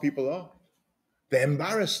 as some people are. They're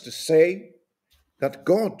embarrassed to say that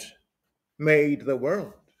God made the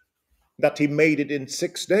world, that he made it in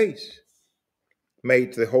 6 days,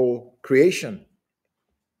 made the whole creation.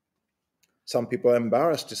 Some people are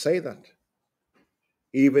embarrassed to say that.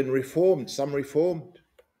 Even some reformed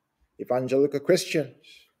evangelical Christians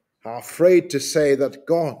are afraid to say that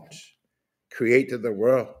God created the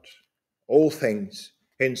world, all things,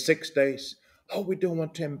 in 6 days. Oh, we don't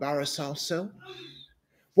want to embarrass ourselves.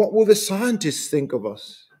 What will the scientists think of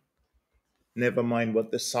us? Never mind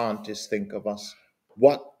what the scientists think of us.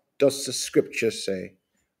 What does the scripture say?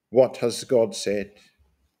 What has God said?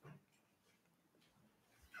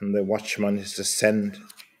 And the watchman is to send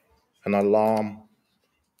an alarm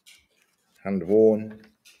and warn.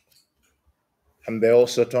 And they're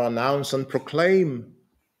also to announce and proclaim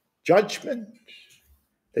judgment,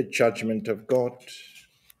 the judgment of God.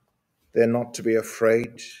 They're not to be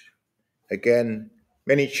afraid. Again,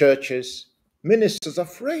 many churches, ministers are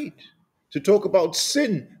afraid to talk about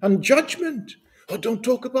sin and judgment. Oh, don't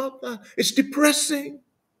talk about that. It's depressing.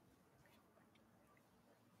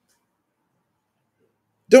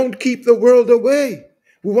 Don't keep the world away.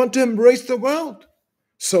 We want to embrace the world.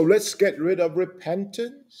 So let's get rid of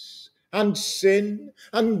repentance and sin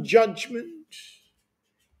and judgment.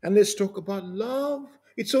 And let's talk about love.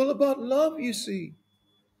 It's all about love, you see.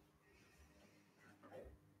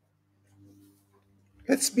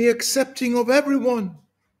 Let's be accepting of everyone.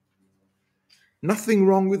 Nothing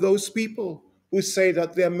wrong with those people who say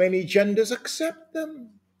that there are many genders. Accept them.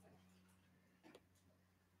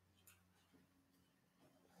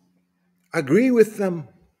 Agree with them.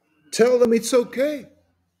 Tell them it's okay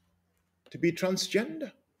to be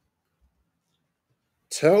transgender.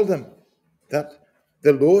 Tell them that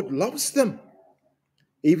the Lord loves them,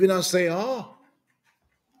 even as they are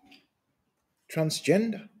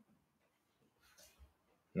transgender.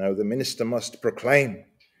 Now the minister must proclaim,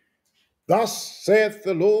 "Thus saith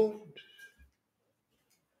the Lord."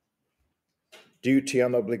 Duty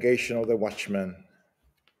and obligation of the watchman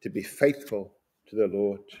to be faithful to the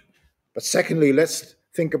Lord. But secondly, let's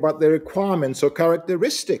think about the requirements or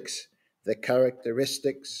characteristics. The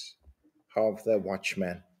characteristics of the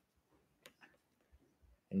watchman.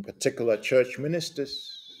 In particular, church ministers.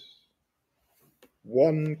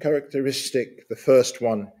 One characteristic, the first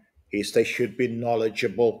one, is they should be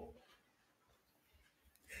knowledgeable.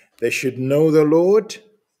 They should know the Lord.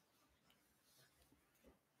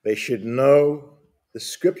 They should know the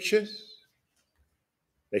scriptures.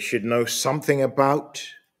 They should know something about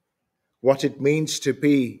what it means to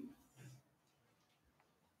be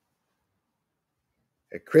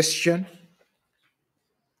a Christian.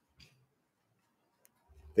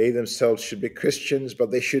 They themselves should be Christians,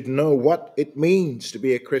 but they should know what it means to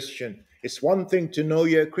be a Christian. It's one thing to know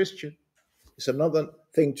you're a Christian. It's another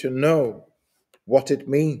thing to know what it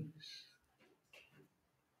means.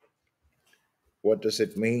 What does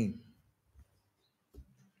it mean?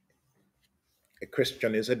 A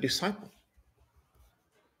Christian is a disciple,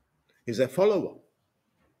 is a follower.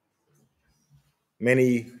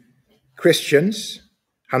 Many Christians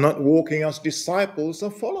are not walking as disciples or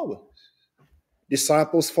followers.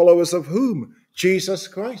 Disciples, followers of whom? Jesus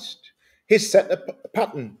Christ. He set a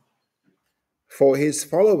pattern for his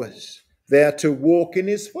followers. They are to walk in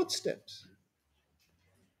his footsteps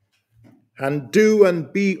and do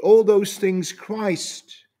and be all those things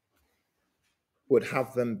Christ would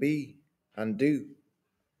have them be and do.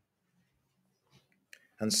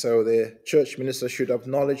 And so the church minister should have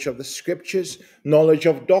knowledge of the scriptures, knowledge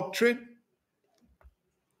of doctrine.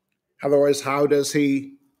 Otherwise, how does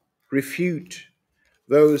he refute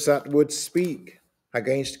those that would speak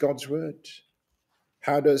against God's word?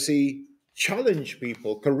 How does he challenge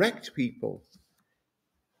people, correct people,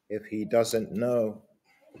 if he doesn't know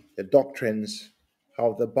the doctrines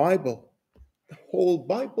of the Bible? whole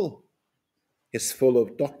Bible is full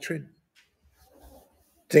of doctrine.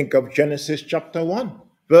 Think of Genesis chapter 1,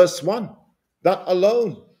 verse 1. That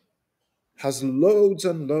alone has loads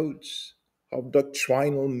and loads of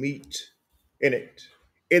doctrinal meat in it.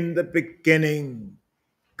 In the beginning,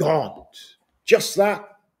 God. Just that.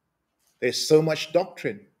 There's so much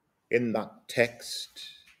doctrine in that text.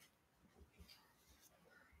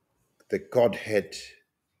 The Godhead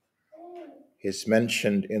is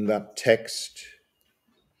mentioned in that text.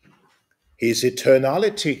 His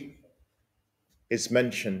eternality is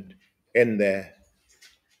mentioned in there.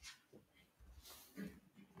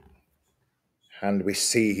 And we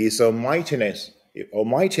see his almightiness,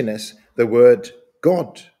 the word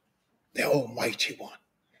God, the Almighty One,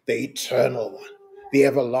 the Eternal One, the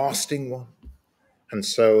Everlasting One. And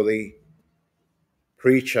so the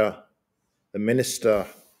preacher, the minister,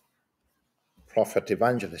 prophet,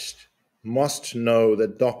 evangelist must know the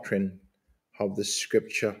doctrine of the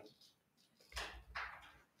Scripture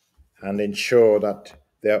and ensure that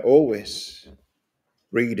they're always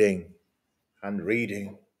reading and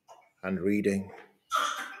reading and reading.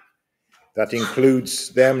 That includes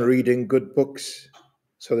them reading good books.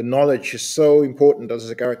 So the knowledge is so important as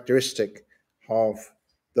a characteristic of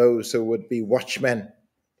those who would be watchmen.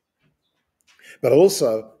 But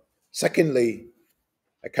also, secondly,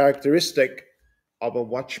 a characteristic of a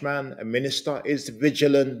watchman, a minister, is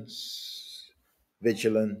vigilance.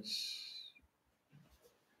 Vigilance.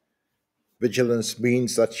 Vigilance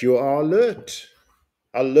means that you are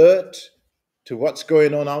alert to what's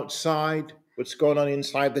going on outside, what's going on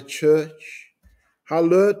inside the church,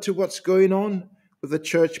 alert to what's going on with the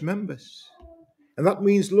church members. And that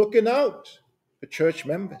means looking out for church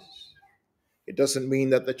members. It doesn't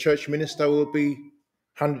mean that the church minister will be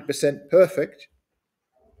 100% perfect,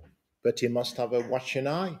 but he must have a watching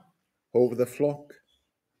eye over the flock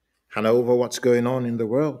and over what's going on in the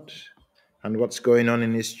world and what's going on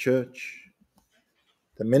in his church.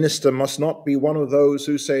 The minister must not be one of those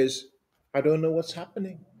who says, I don't know what's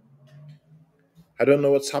happening. I don't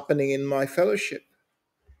know what's happening in my fellowship.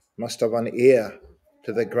 Must have an ear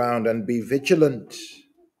to the ground and be vigilant.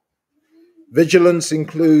 Vigilance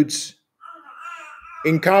includes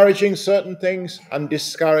encouraging certain things and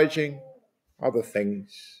discouraging other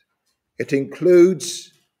things. It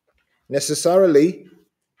includes necessarily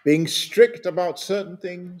being strict about certain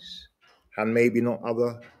things and maybe not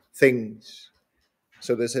other things.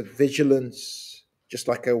 So there's a vigilance, just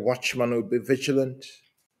like a watchman would be vigilant.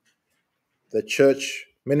 The church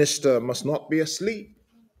minister must not be asleep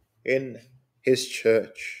in his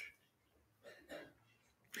church.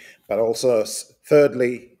 But also,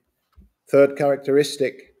 third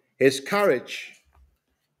characteristic is courage.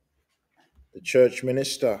 The church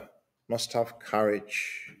minister must have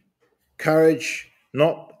courage. Courage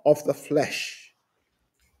not of the flesh,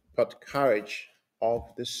 but courage of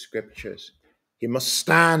the Scriptures. He must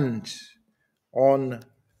stand on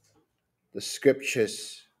the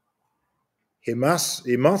Scriptures. He must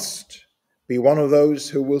be one of those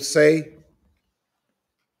who will say,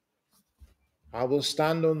 I will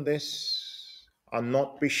stand on this and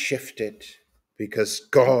not be shifted because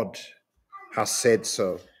God has said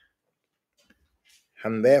so.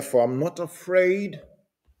 And therefore, I'm not afraid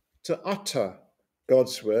to utter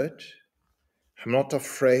God's word. I'm not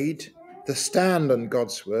afraid to stand on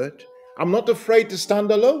God's word. I'm not afraid to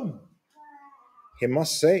stand alone. He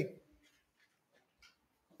must say,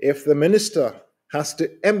 if the minister has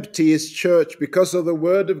to empty his church because of the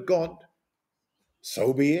word of God,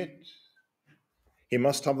 so be it. He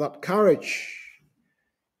must have that courage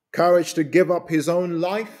to give up his own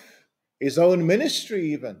life, his own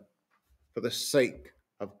ministry even, for the sake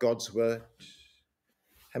of God's word.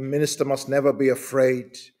 A minister must never be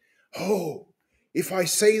afraid. Oh, if I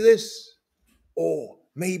say this, or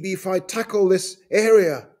maybe if I tackle this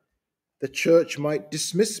area, the church might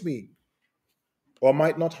dismiss me, or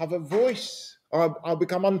might not have a voice, or I'll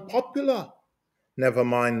become unpopular. Never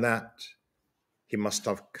mind that. He must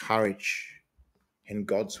have courage in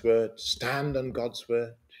God's word, stand on God's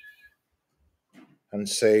word, and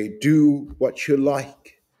say, do what you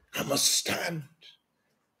like. I must stand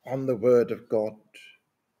on the word of God.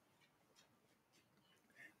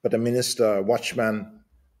 But a minister, a watchman,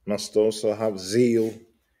 must also have zeal.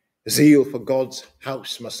 Zeal for God's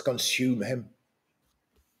house must consume him.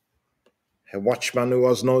 A watchman who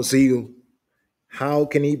has no zeal, how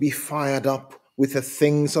can he be fired up with the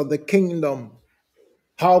things of the kingdom?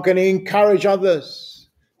 How can he encourage others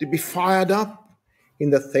to be fired up in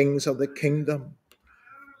the things of the kingdom?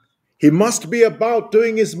 He must be about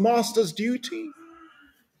doing his master's duty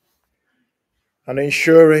and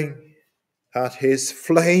ensuring that his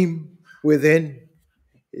flame within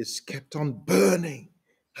is kept on burning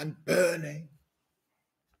and burning.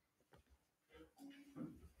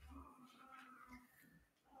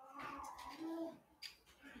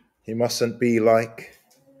 He mustn't be like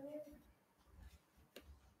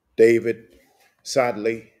David.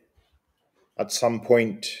 Sadly, at some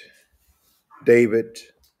point, David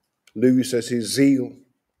loses his zeal.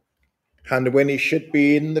 And when he should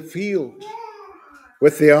be in the field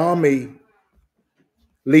with the army,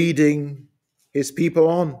 leading his people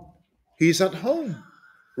on, he's at home,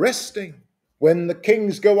 resting. When the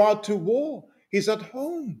kings go out to war, he's at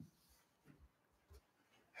home.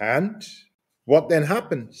 And what then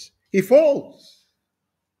happens? He falls.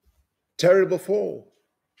 Terrible fall.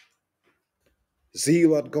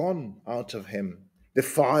 Zeal had gone out of him. The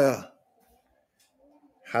fire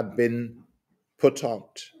had been put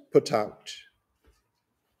out.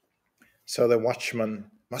 So the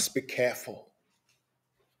watchman must be careful,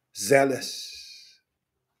 zealous.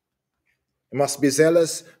 He must be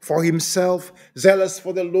zealous for himself, zealous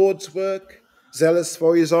for the Lord's work, zealous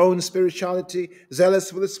for his own spirituality,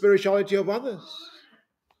 zealous for the spirituality of others.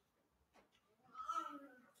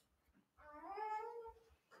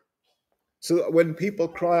 So that when people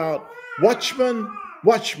cry out, "Watchman,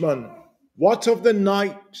 watchman, what of the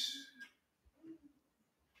night?"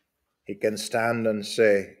 he can stand and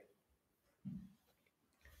say,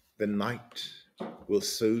 "The night will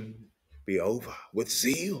soon be over," with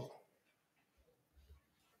zeal.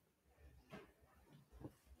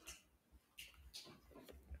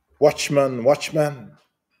 Watchman, watchman,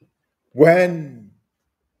 when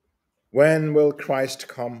will Christ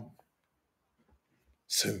come?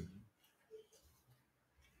 Soon.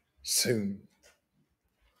 Soon.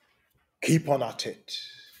 Keep on at it.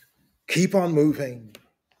 Keep on moving.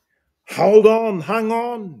 Hold on, hang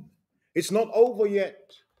on. It's not over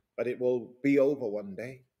yet, but it will be over one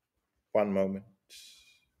day, one moment.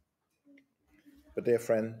 But dear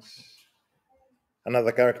friends,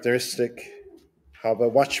 another characteristic of a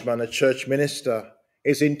watchman, a church minister,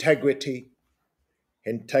 is integrity.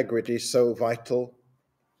 Integrity is so vital.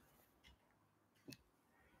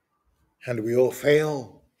 And we all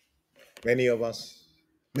fail, many of us,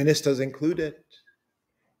 ministers included,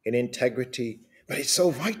 in integrity. But it's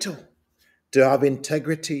so vital to have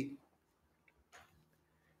integrity.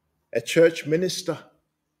 A church minister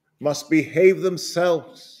must behave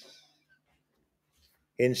themselves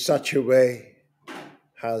in such a way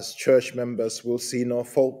as church members will see no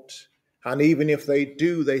fault. And even if they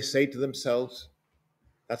do, they say to themselves,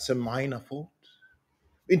 that's a minor fault.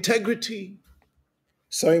 Integrity,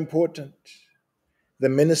 so important. The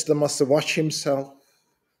minister must watch himself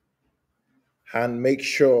and make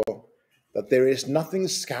sure that there is nothing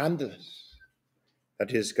scandalous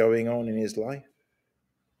that is going on in his life.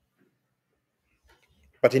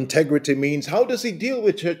 But integrity means, how does he deal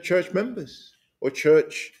with church members or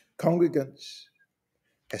church congregants,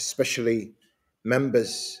 especially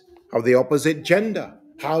members of the opposite gender?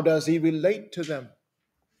 How does he relate to them?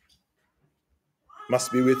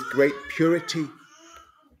 Must be with great purity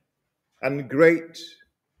and great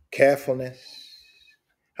carefulness,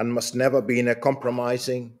 and must never be in a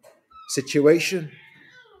compromising situation.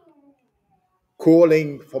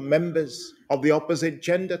 Calling for members of the opposite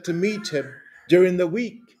gender to meet him during the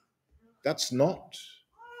week, that's not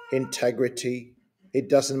integrity. It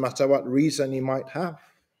doesn't matter what reason he might have.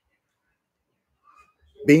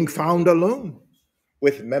 Being found alone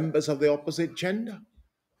with members of the opposite gender,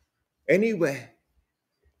 anywhere,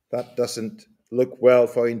 that doesn't look well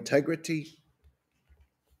for integrity.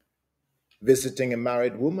 Visiting a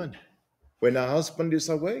married woman when her husband is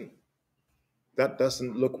away, that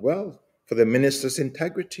doesn't look well for the minister's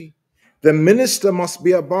integrity. The minister must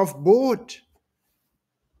be above board.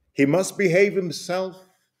 He must behave himself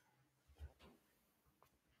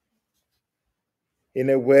in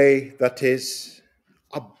a way that is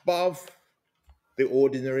above the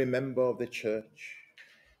ordinary member of the church.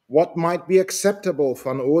 What might be acceptable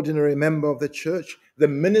for an ordinary member of the church, the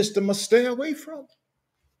minister must stay away from.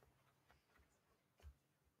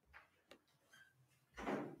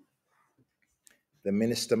 The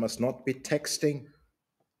minister must not be texting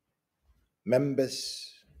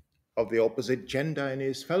members of the opposite gender in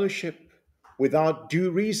his fellowship without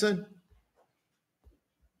due reason.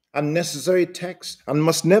 Unnecessary text, and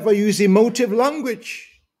must never use emotive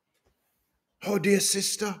language. "Oh, dear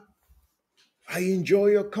sister, I enjoy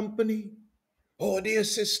your company. Oh, dear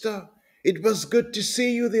sister, it was good to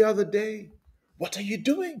see you the other day. What are you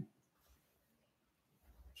doing?"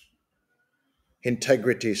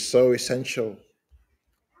 Integrity is so essential.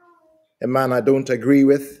 A man I don't agree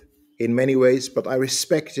with in many ways, but I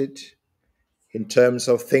respect it. in terms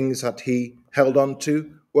of things that he held on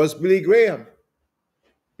to was Billy Graham.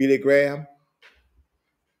 Billy Graham,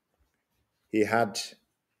 he had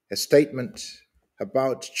a statement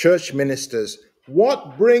about church ministers.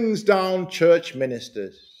 What brings down church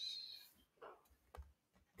ministers?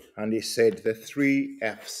 And he said the 3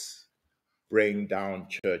 F's bring down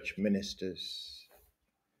church ministers: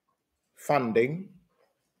 funding,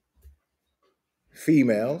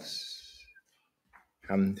 females,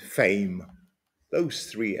 and fame. Those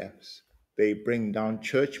 3 F's, they bring down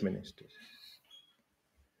church ministers.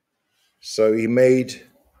 So he made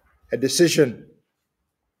a decision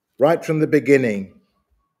right from the beginning.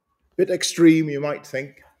 A bit extreme, you might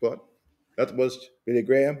think, but that was Billy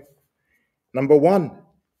Graham. Number 1,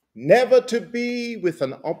 never to be with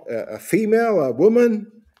a female, a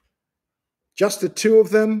woman, just the 2 of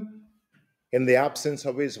them in the absence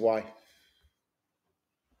of his wife.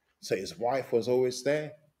 So his wife was always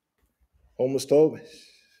there, almost always.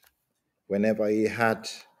 Whenever he had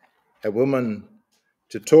a woman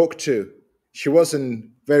to talk to, she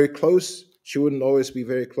wasn't very close. She wouldn't always be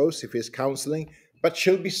very close if he's counseling, but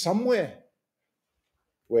she'll be somewhere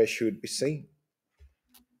where she would be seen.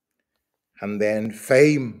 And then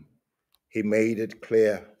fame, he made it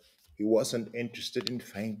clear he wasn't interested in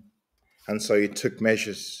fame. And so he took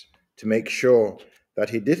measures to make sure that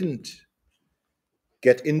he didn't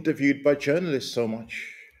get interviewed by journalists so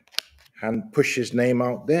much and push his name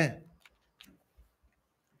out there.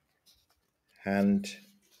 And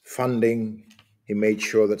funding, he made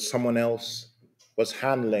sure that someone else was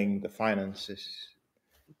handling the finances.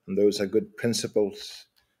 And those are good principles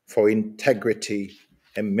for integrity.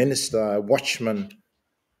 A minister, a watchman,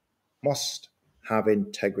 must have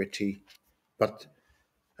integrity. But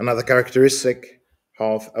another characteristic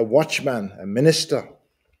of a watchman, a minister,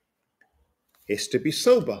 is to be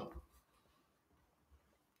sober.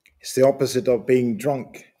 It's the opposite of being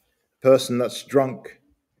drunk. A person that's drunk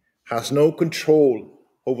has no control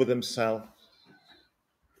over themselves,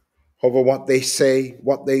 over what they say,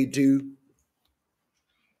 what they do.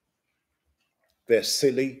 They're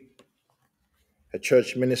silly. A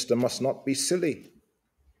church minister must not be silly.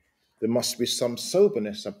 There must be some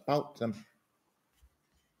soberness about them.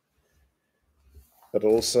 But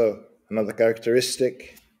also, another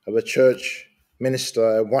characteristic of a church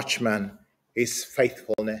minister, a watchman, is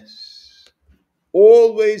faithfulness.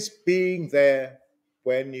 Always being there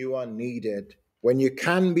when you are needed. When you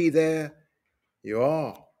can be there, you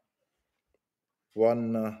are.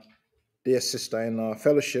 One dear sister in our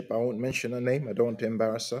fellowship, I won't mention her name, I don't want to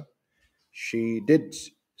embarrass her. She did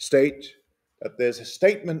state that there's a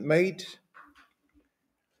statement made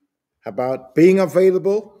about being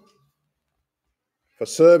available for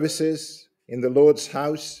services in the Lord's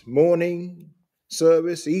house, morning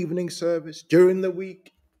service, evening service, during the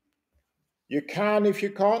week. You can if you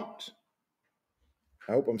can't.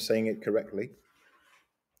 I hope I'm saying it correctly.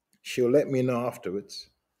 She'll let me know afterwards.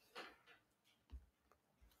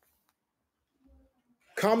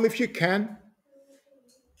 Come if you can,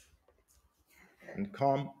 and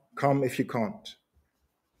come if you can't.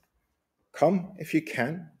 Come if you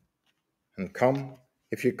can, and come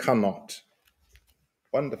if you cannot.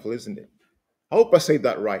 Wonderful, isn't it? I hope I said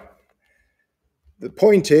that right. The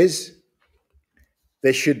point is,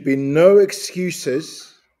 there should be no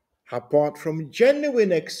excuses apart from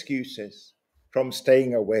genuine excuses from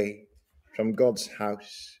staying away from God's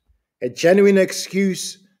house. A genuine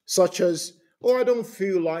excuse such as, oh, I don't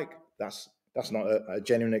feel like, that's not a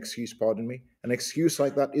genuine excuse, pardon me. An excuse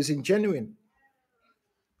like that isn't genuine.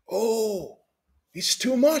 Oh, it's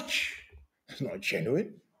too much. That's not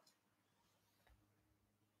genuine.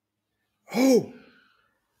 Oh,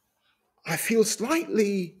 I feel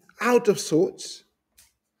slightly out of sorts.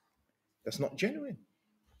 That's not genuine.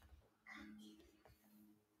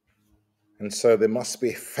 And so there must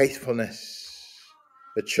be faithfulness.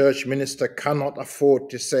 The church minister cannot afford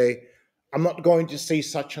to say, I'm not going to see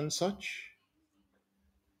such and such.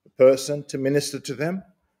 The person to minister to them,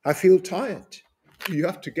 I feel tired. You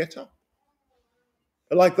have to get up.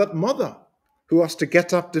 Like that mother who has to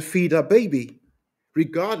get up to feed her baby,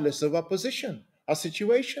 regardless of her position, her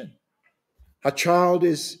situation. Her child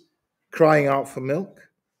is crying out for milk,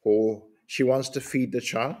 or she wants to feed the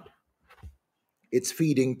child. It's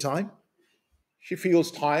feeding time. She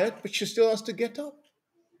feels tired, but she still has to get up.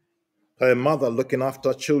 Her mother looking after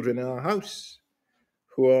her children in her house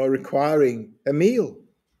who are requiring a meal.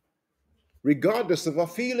 Regardless of her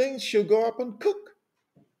feelings, she'll go up and cook.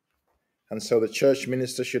 And so the church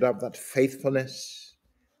minister should have that faithfulness,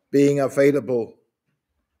 being available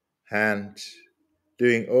and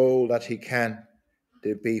doing all that he can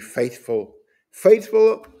to be faithful.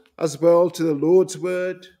 Faithful as well to the Lord's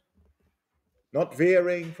word, not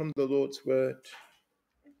veering from the Lord's word,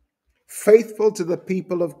 faithful to the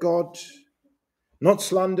people of God, not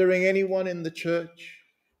slandering anyone in the church,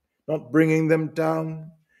 not bringing them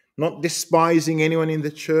down, not despising anyone in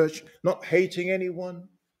the church, not hating anyone,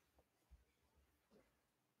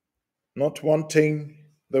 not wanting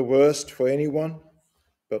the worst for anyone,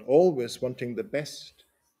 but always wanting the best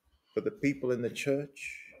for the people in the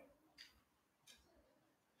church.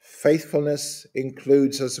 Faithfulness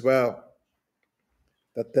includes as well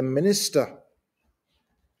that the minister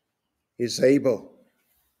is able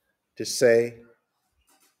to say,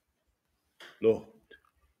 Lord,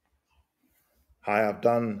 I have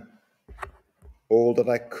done all that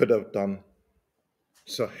I could have done,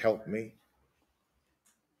 so help me.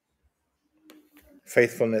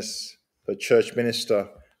 Faithfulness for church minister.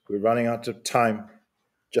 We're running out of time.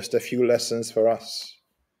 Just a few lessons for us.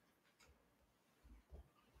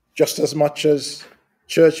 Just as much as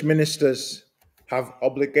church ministers have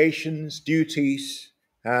obligations, duties,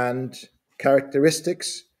 and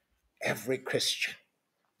characteristics, every Christian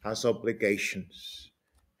has obligations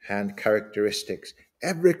and characteristics.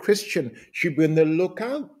 Every Christian should be on the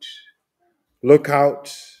lookout. Look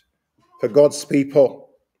out for God's people.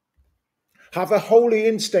 Have a holy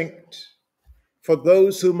instinct for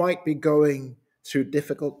those who might be going through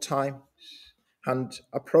difficult times, and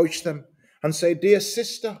approach them and say, dear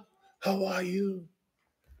sister, how are you?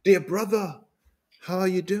 Dear brother, how are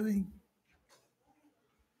you doing?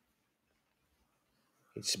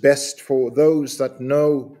 It's best for those that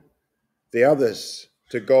know the others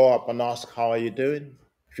to go up and ask, how are you doing?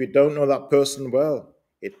 If you don't know that person well,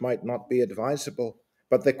 it might not be advisable.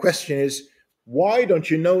 But the question is, why don't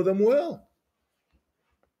you know them well?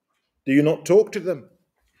 Do you not talk to them?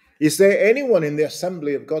 Is there anyone in the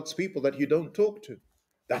assembly of God's people that you don't talk to?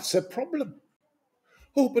 That's a problem.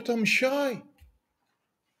 Oh, but I'm shy.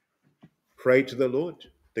 Pray to the Lord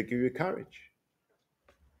to give you courage.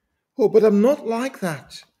 Oh, but I'm not like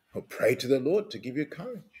that. Oh, pray to the Lord to give you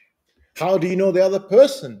courage. How do you know the other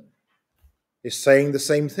person is saying the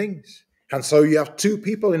same things? And so you have two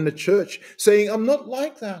people in the church saying, I'm not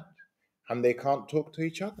like that. And they can't talk to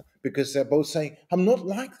each other because they're both saying, I'm not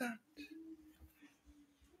like that.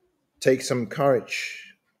 Take some courage.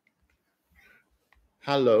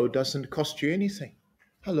 Hello doesn't cost you anything.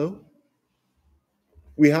 Hello.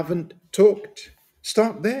 We haven't talked.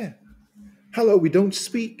 Start there. Hello, we don't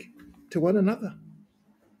speak to one another.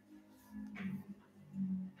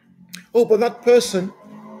 Oh, but that person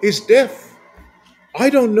is deaf. I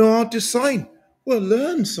don't know how to sign. Well,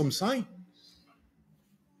 learn some sign.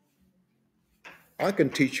 I can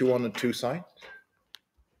teach you one or two signs.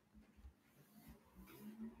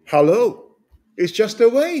 Hello. It's just a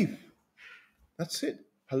wave. That's it.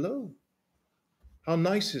 Hello. How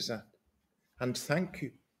nice is that? And thank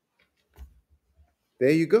you.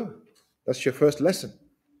 There you go. That's your first lesson.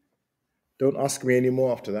 Don't ask me any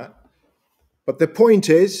more after that. But the point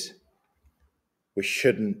is, we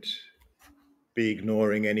shouldn't be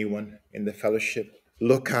ignoring anyone in the fellowship.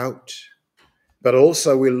 Look out. But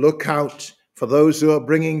also we look out for those who are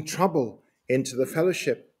bringing trouble into the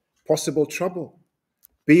fellowship, possible trouble.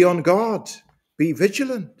 Be on guard. Be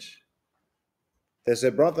vigilant. There's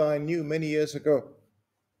a brother I knew many years ago.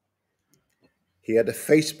 He had a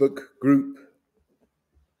Facebook group.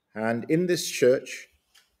 And in this church,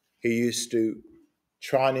 he used to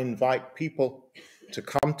try and invite people to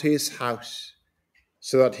come to his house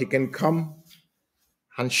so that he can come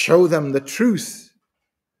and show them the truth.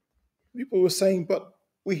 People were saying, but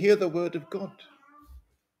we hear the word of God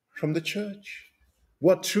from the church.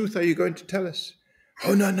 What truth are you going to tell us?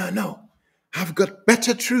 Oh, no. I've got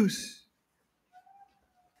better truth.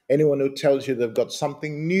 Anyone who tells you they've got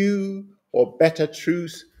something new or better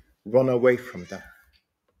truth, run away from that.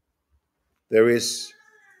 There is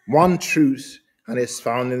one truth, and it's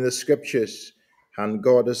found in the scriptures, and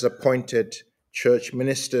God has appointed church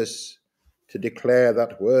ministers to declare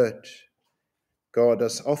that word. God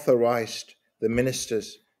has authorized the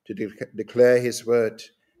ministers to declare his word,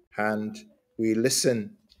 and we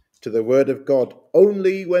listen to the word of God.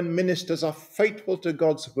 Only when ministers are faithful to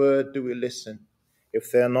God's word do we listen.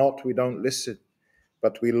 If they're not, we don't listen.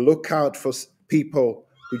 But we look out for people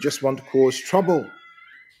who just want to cause trouble,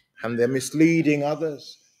 and they're misleading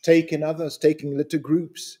others, taking little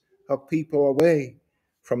groups of people away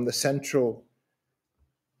from the central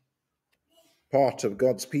part of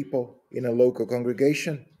God's people in a local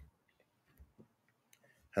congregation.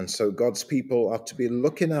 And so God's people are to be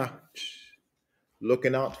looking out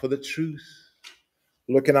for the truth,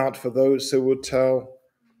 looking out for those who will tell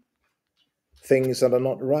things that are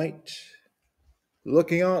not right.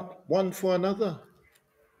 looking out one for another.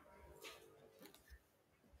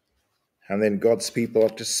 And then God's people are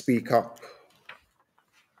to speak up.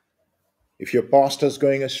 If your pastor's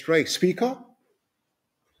going astray, speak up.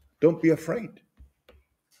 Don't be afraid.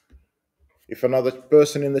 If another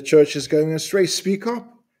person in the church is going astray, speak up.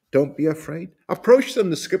 Don't be afraid. Approach them,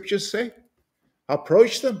 the scriptures say.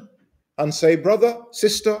 Approach them and say, brother,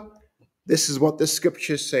 sister, this is what the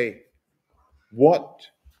scriptures say. What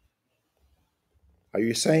are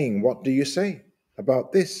you saying? What do you say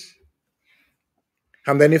about this?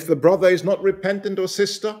 And then if the brother is not repentant or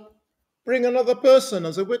sister, bring another person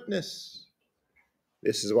as a witness.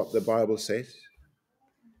 This is what the Bible says.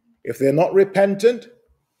 If they're not repentant,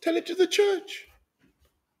 tell it to the church.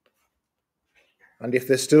 And if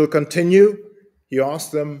they still continue, you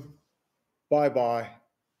ask them, bye-bye.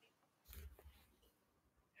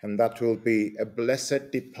 And that will be a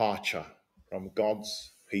blessed departure from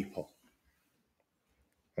God's people.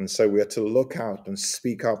 And so we are to look out and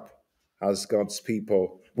speak up as God's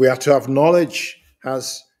people. We are to have knowledge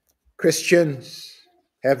as Christians.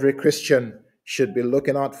 Every Christian should be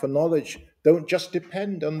looking out for knowledge. Don't just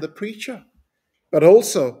depend on the preacher, but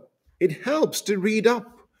also it helps to read up,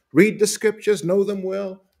 read the scriptures, know them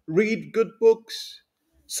well, read good books,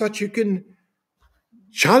 so that you can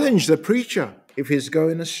challenge the preacher if he's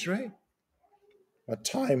going astray. Our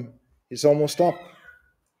time is almost up.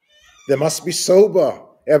 They must be sober.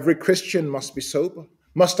 Every Christian must be sober,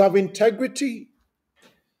 must have integrity,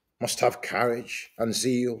 must have courage and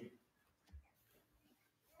zeal.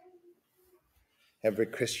 Every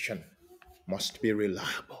Christian must be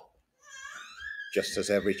reliable. Just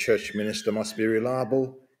as every church minister must be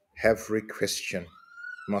reliable, every Christian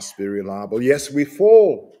must be reliable. Yes, we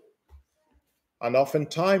fall, and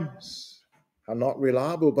oftentimes are not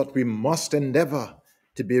reliable, but we must endeavor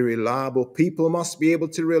to be reliable. People must be able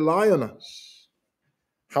to rely on us.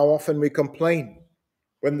 How often we complain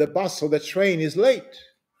when the bus or the train is late.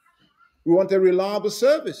 We want a reliable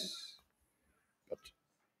service. But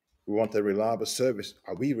we want a reliable service.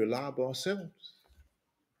 Are we reliable ourselves?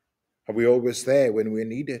 Are we always there when we're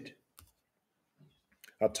needed?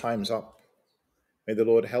 Our time's up. May the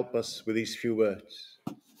Lord help us with these few words.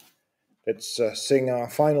 Let's sing our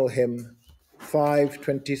final hymn,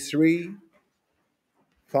 523.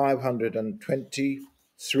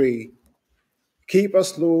 523. Keep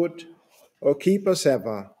us, Lord, or keep us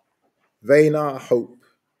ever, vain our hope,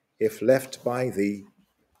 if left by thee.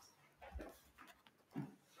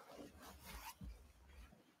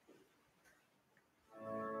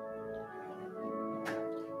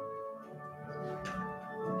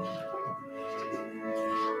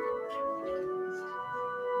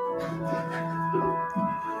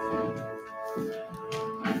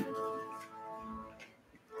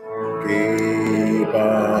 Keep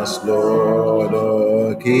us, Lord,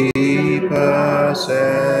 or keep us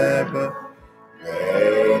ever,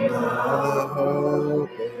 vain our hope,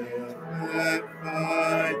 if left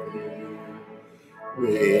by thee.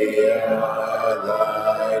 We are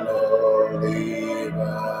thine, oh, leave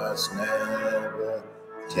us never,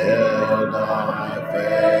 till thy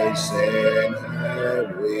face in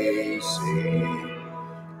heaven we see.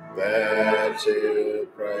 There to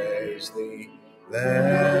praise thee,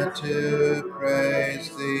 there to praise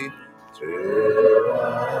thee, through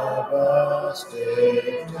our vast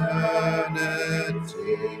eternity.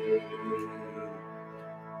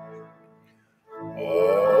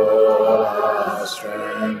 All our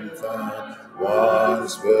strength and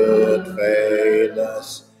wants would fail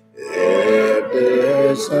us, if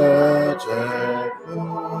deserted,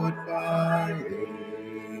 Lord, by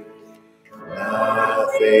thee.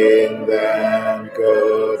 Nothing then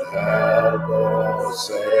could help or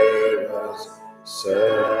save us,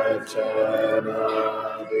 certain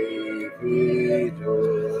our defeat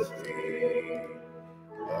would be.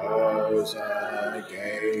 Those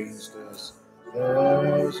against us,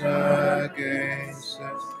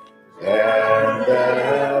 then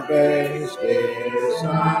their base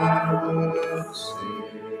desire would see.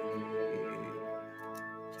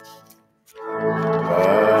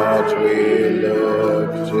 But we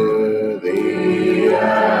look to thee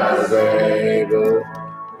as able,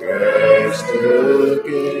 grace to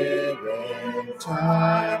give in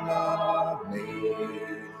time of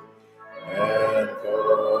need. And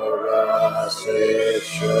for us it's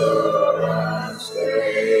sure and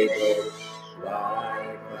stable,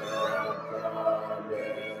 like the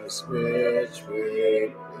promise which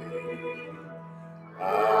we plead.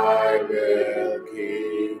 I will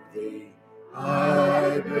keep thee,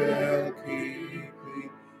 I will keep thee.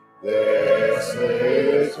 This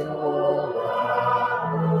is all I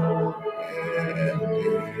hope in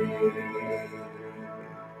thee.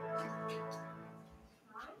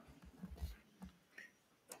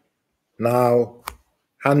 Now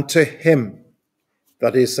unto him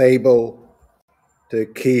that is able to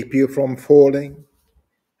keep you from falling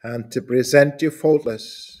and to present you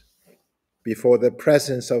faultless before the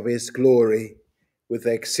presence of his glory with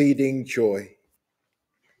exceeding joy.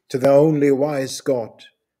 To the only wise God,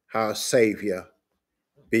 our Saviour,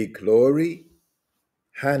 be glory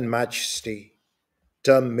and majesty,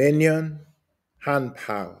 dominion and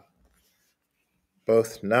power,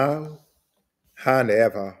 both now and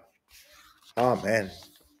ever. Amen.